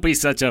 Don't be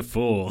such a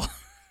fool.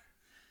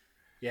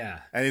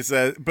 Yeah. And he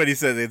says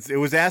it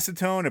was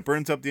acetone. It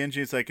burns up the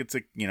engine. It's like it's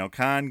a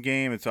con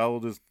game. It's all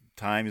this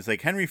time. He's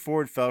like Henry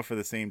Ford fell for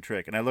the same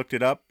trick, and I looked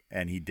it up,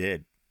 and he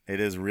did. It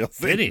is a real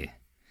thing. Did he?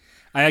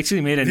 I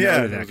actually made a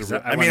note of that because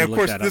of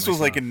course, this was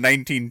like in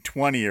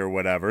 1920 or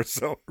whatever,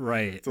 so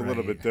right, it's a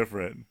little bit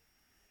different.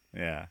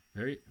 Yeah.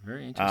 Very,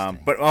 very interesting.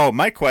 But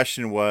my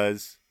question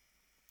was,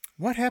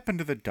 what happened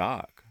to the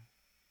dog?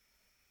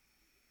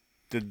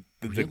 Did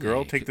the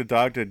girl take the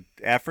dog to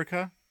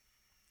Africa?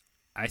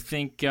 I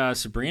think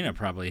Sabrina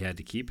probably had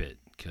to keep it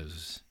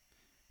because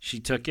she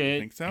took it,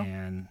 think so?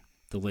 And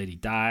the lady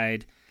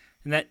died.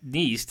 And that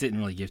niece didn't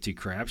really give two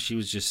craps. She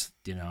was just,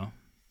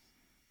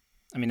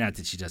 not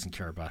that she doesn't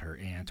care about her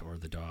aunt or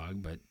the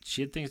dog, but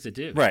she had things to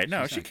do. Right.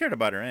 No, she cared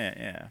about her aunt,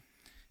 yeah.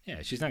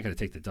 Yeah, she's not going to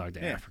take the dog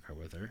to Africa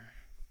with her.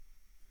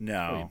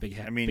 No. Big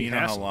you know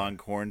how long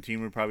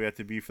quarantine would probably have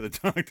to be for the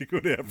dog to go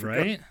to Africa?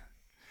 Right?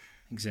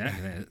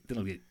 Exactly.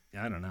 That'll be,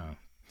 I don't know.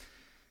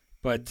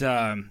 But, so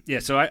I'm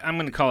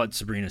going to call it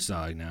Sabrina's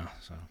dog now,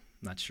 so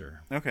not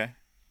sure. Okay.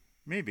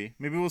 Maybe.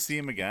 Maybe we'll see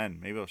him again.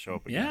 Maybe he'll show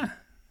up again.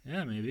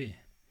 Yeah, maybe.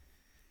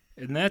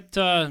 And that,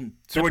 so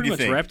that pretty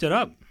much wrapped it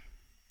up.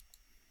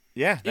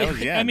 Yeah, that was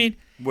the end.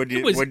 What do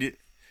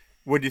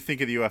you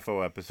think of the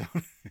UFO episode?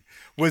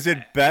 Was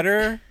it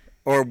better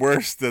or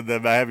worse than the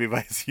Miami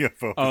Vice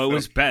UFO episode? Oh, it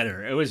was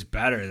better. It was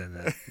better than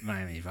the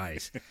Miami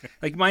Vice.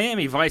 Like,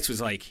 Miami Vice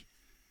was like,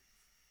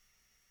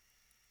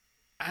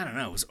 I don't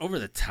know, it was over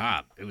the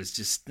top. It was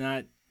just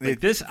not like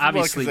this.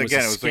 Obviously, was a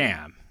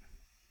scam.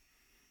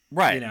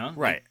 Right,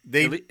 right.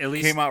 They at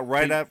least came out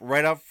right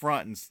up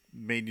front and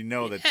made you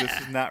know that this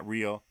is not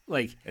real.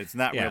 Like it's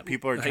not real.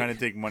 People are trying to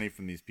take money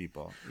from these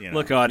people.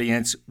 Look,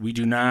 audience,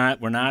 we're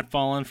not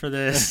falling for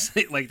this.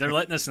 Like they're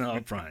letting us know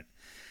up front.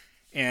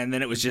 And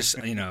then it was just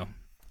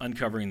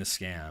uncovering the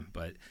scam.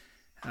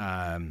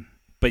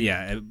 But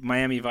yeah,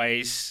 Miami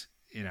Vice,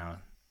 the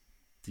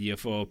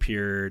UFO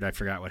appeared. I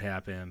forgot what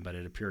happened, but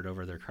it appeared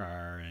over their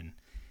car, and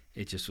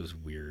it just was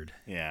weird.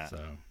 Yeah.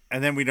 So.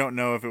 And then we don't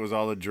know if it was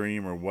all a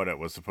dream or what it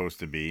was supposed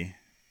to be.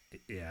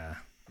 Yeah.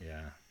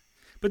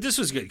 But this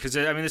was good because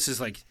this is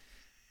like,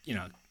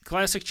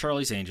 classic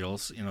Charlie's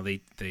Angels.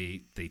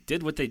 They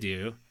did what they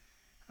do,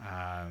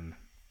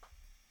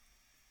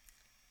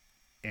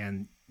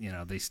 and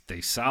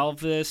they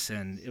solved this,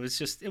 and I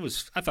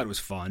thought it was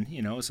fun.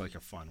 It was like a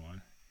fun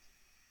one.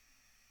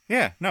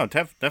 Yeah. No.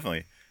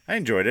 Definitely. I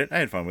enjoyed it. I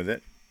had fun with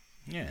it.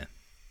 Yeah.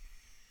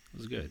 It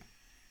was good.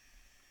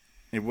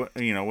 It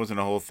wasn't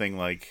a whole thing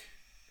like,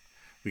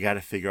 we got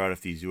to figure out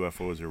if these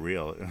UFOs are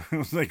real. It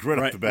was like right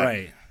off the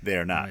bat, they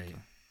are not.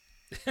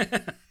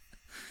 Right.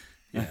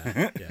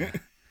 Yeah.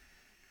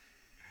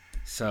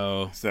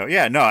 So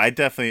yeah, no, I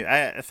thought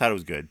it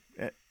was good.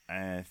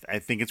 I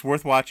think it's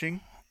worth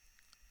watching.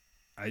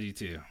 I do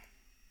too.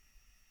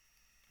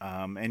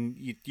 And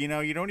you know,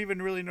 you don't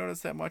even really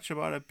notice that much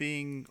about it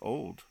being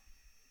old,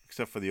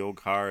 except for the old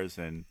cars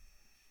and,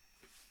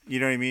 you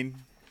know what I mean?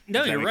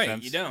 No, you're right.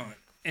 Sense? You don't.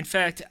 In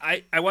fact,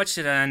 I watched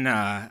it on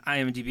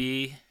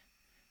IMDb.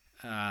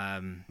 I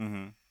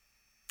don't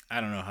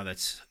know how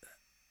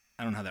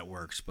that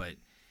works, but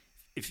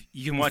if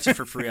you can watch it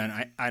for free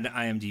on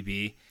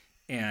IMDb,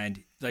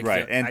 and like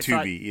right, and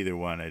Tubi, either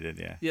one I did,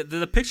 yeah. Yeah,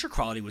 the picture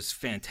quality was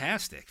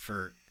fantastic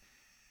for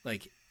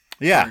like.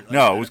 Yeah, for, like,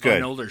 no, it was good.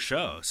 An older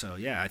show, so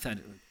yeah, I thought.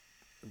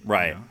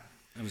 Right. You know,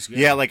 it was good.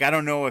 Yeah, like I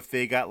don't know if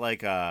they got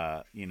like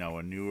a not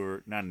a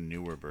newer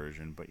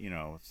version, but you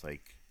know, it's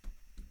like.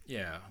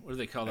 Yeah, what do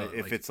they call that?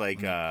 If like, it's like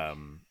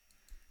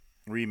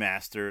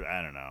remastered,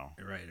 I don't know.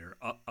 Right, or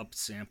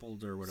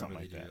up-sampled or whatever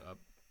they do. Up,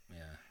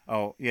 yeah.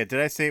 Oh, yeah, did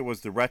I say it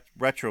was the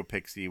Retro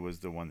Pixie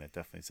was the one that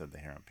definitely said the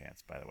hair and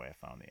pants, by the way. I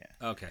found the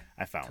Okay.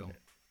 I found it.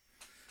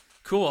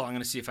 Cool. I'm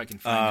going to see if I can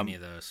find any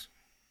of those.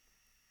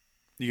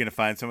 You going to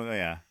find some of them?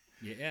 Yeah.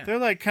 Yeah. They're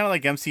like kind of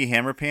like MC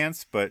Hammer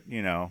pants, but,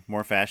 you know,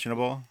 more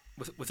fashionable.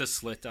 With a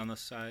slit on the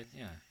side,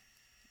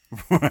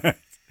 yeah.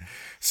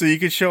 So you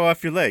could show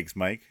off your legs,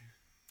 Mike.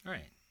 All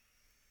right.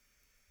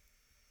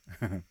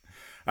 All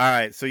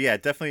right, so yeah,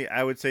 definitely,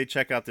 I would say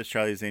check out this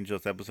Charlie's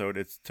Angels episode.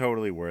 It's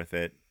totally worth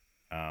it.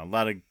 A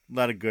lot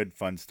of good,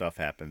 fun stuff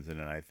happens in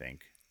it, I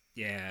think.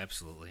 Yeah,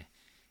 absolutely.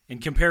 And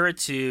compare it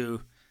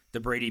to the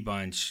Brady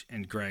Bunch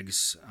and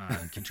Greg's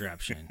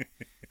contraption.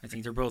 I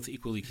think they're both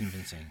equally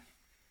convincing.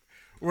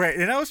 Right,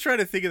 and I was trying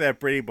to think of that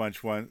Brady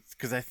Bunch one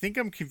because I think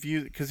I'm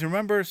confused. Because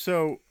remember,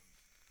 so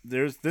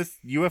there's this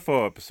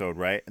UFO episode,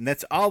 right? And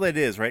that's all it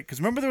is, right? Because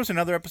remember there was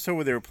another episode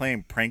where they were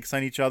playing pranks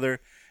on each other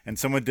and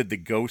someone did the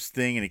ghost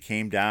thing and it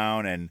came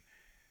down and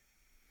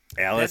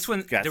Alice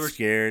got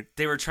scared.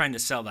 They were trying to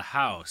sell the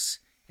house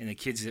and the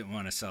kids didn't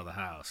want to sell the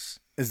house.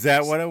 Is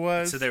that what it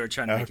was? So they were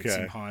trying to make it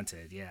seem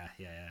haunted. Yeah.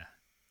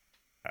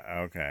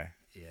 Okay.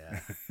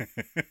 Yeah.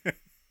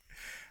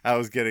 I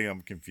was getting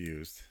them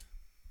confused.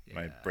 Yeah.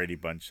 My Brady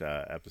Bunch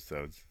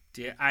episodes.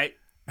 Yeah,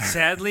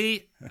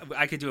 sadly,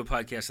 I could do a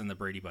podcast on the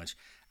Brady Bunch.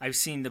 I've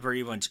seen the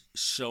Brady Bunch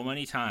so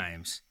many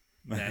times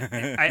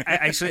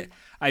that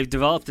I've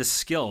developed a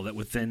skill that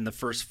within the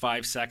first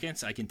 5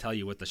 seconds I can tell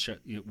you what the show,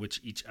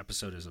 which each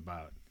episode is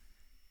about.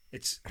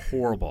 It's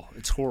horrible.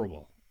 It's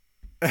horrible.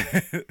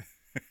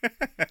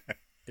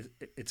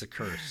 It's a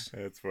curse.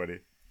 That's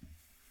funny.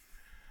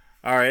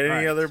 All right.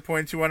 Any other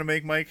points you want to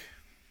make, Mike?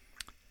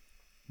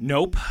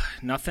 Nope.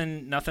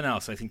 Nothing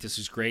else. I think this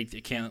is great.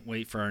 I can't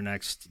wait for our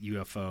next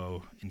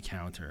UFO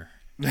encounter.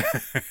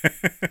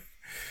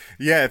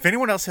 Yeah, if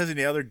anyone else has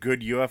any other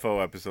good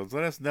UFO episodes,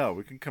 let us know.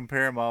 We can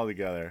compare them all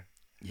together.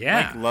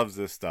 Yeah. Mike loves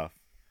this stuff.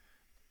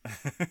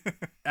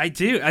 I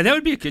do. That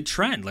would be a good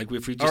trend. Like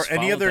if we just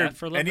any other that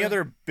for a little bit.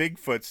 other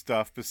Bigfoot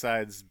stuff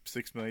besides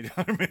 $6 Million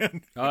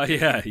Man. Oh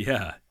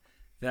yeah.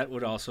 That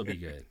would also be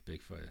good.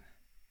 Bigfoot.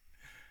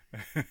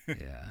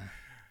 Yeah.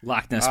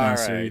 Loch Ness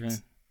Monster even.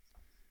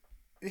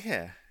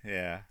 Yeah.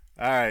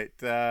 All right.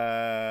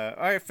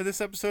 For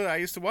this episode, I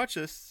used to watch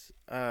this.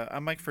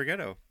 I'm Mike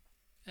Forgetto.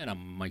 And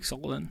I'm Mike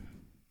Sullivan.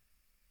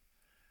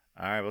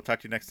 All right. We'll talk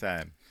to you next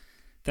time.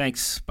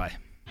 Thanks. Bye.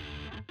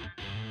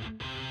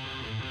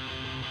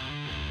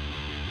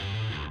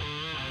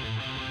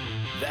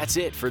 That's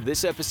it for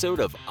this episode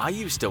of I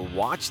Used to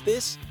Watch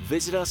This.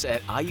 Visit us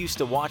at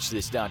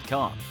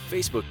IUsedToWatchThis.com,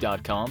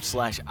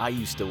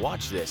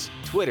 Facebook.com/IUsedToWatchThis,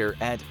 Twitter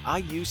at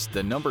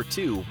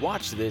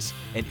IUsed2watchthis,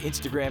 and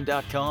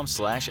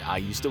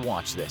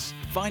Instagram.com/IUsedToWatchThis.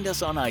 Find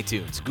us on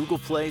iTunes, Google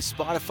Play,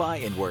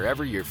 Spotify, and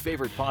wherever your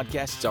favorite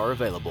podcasts are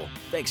available.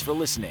 Thanks for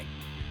listening.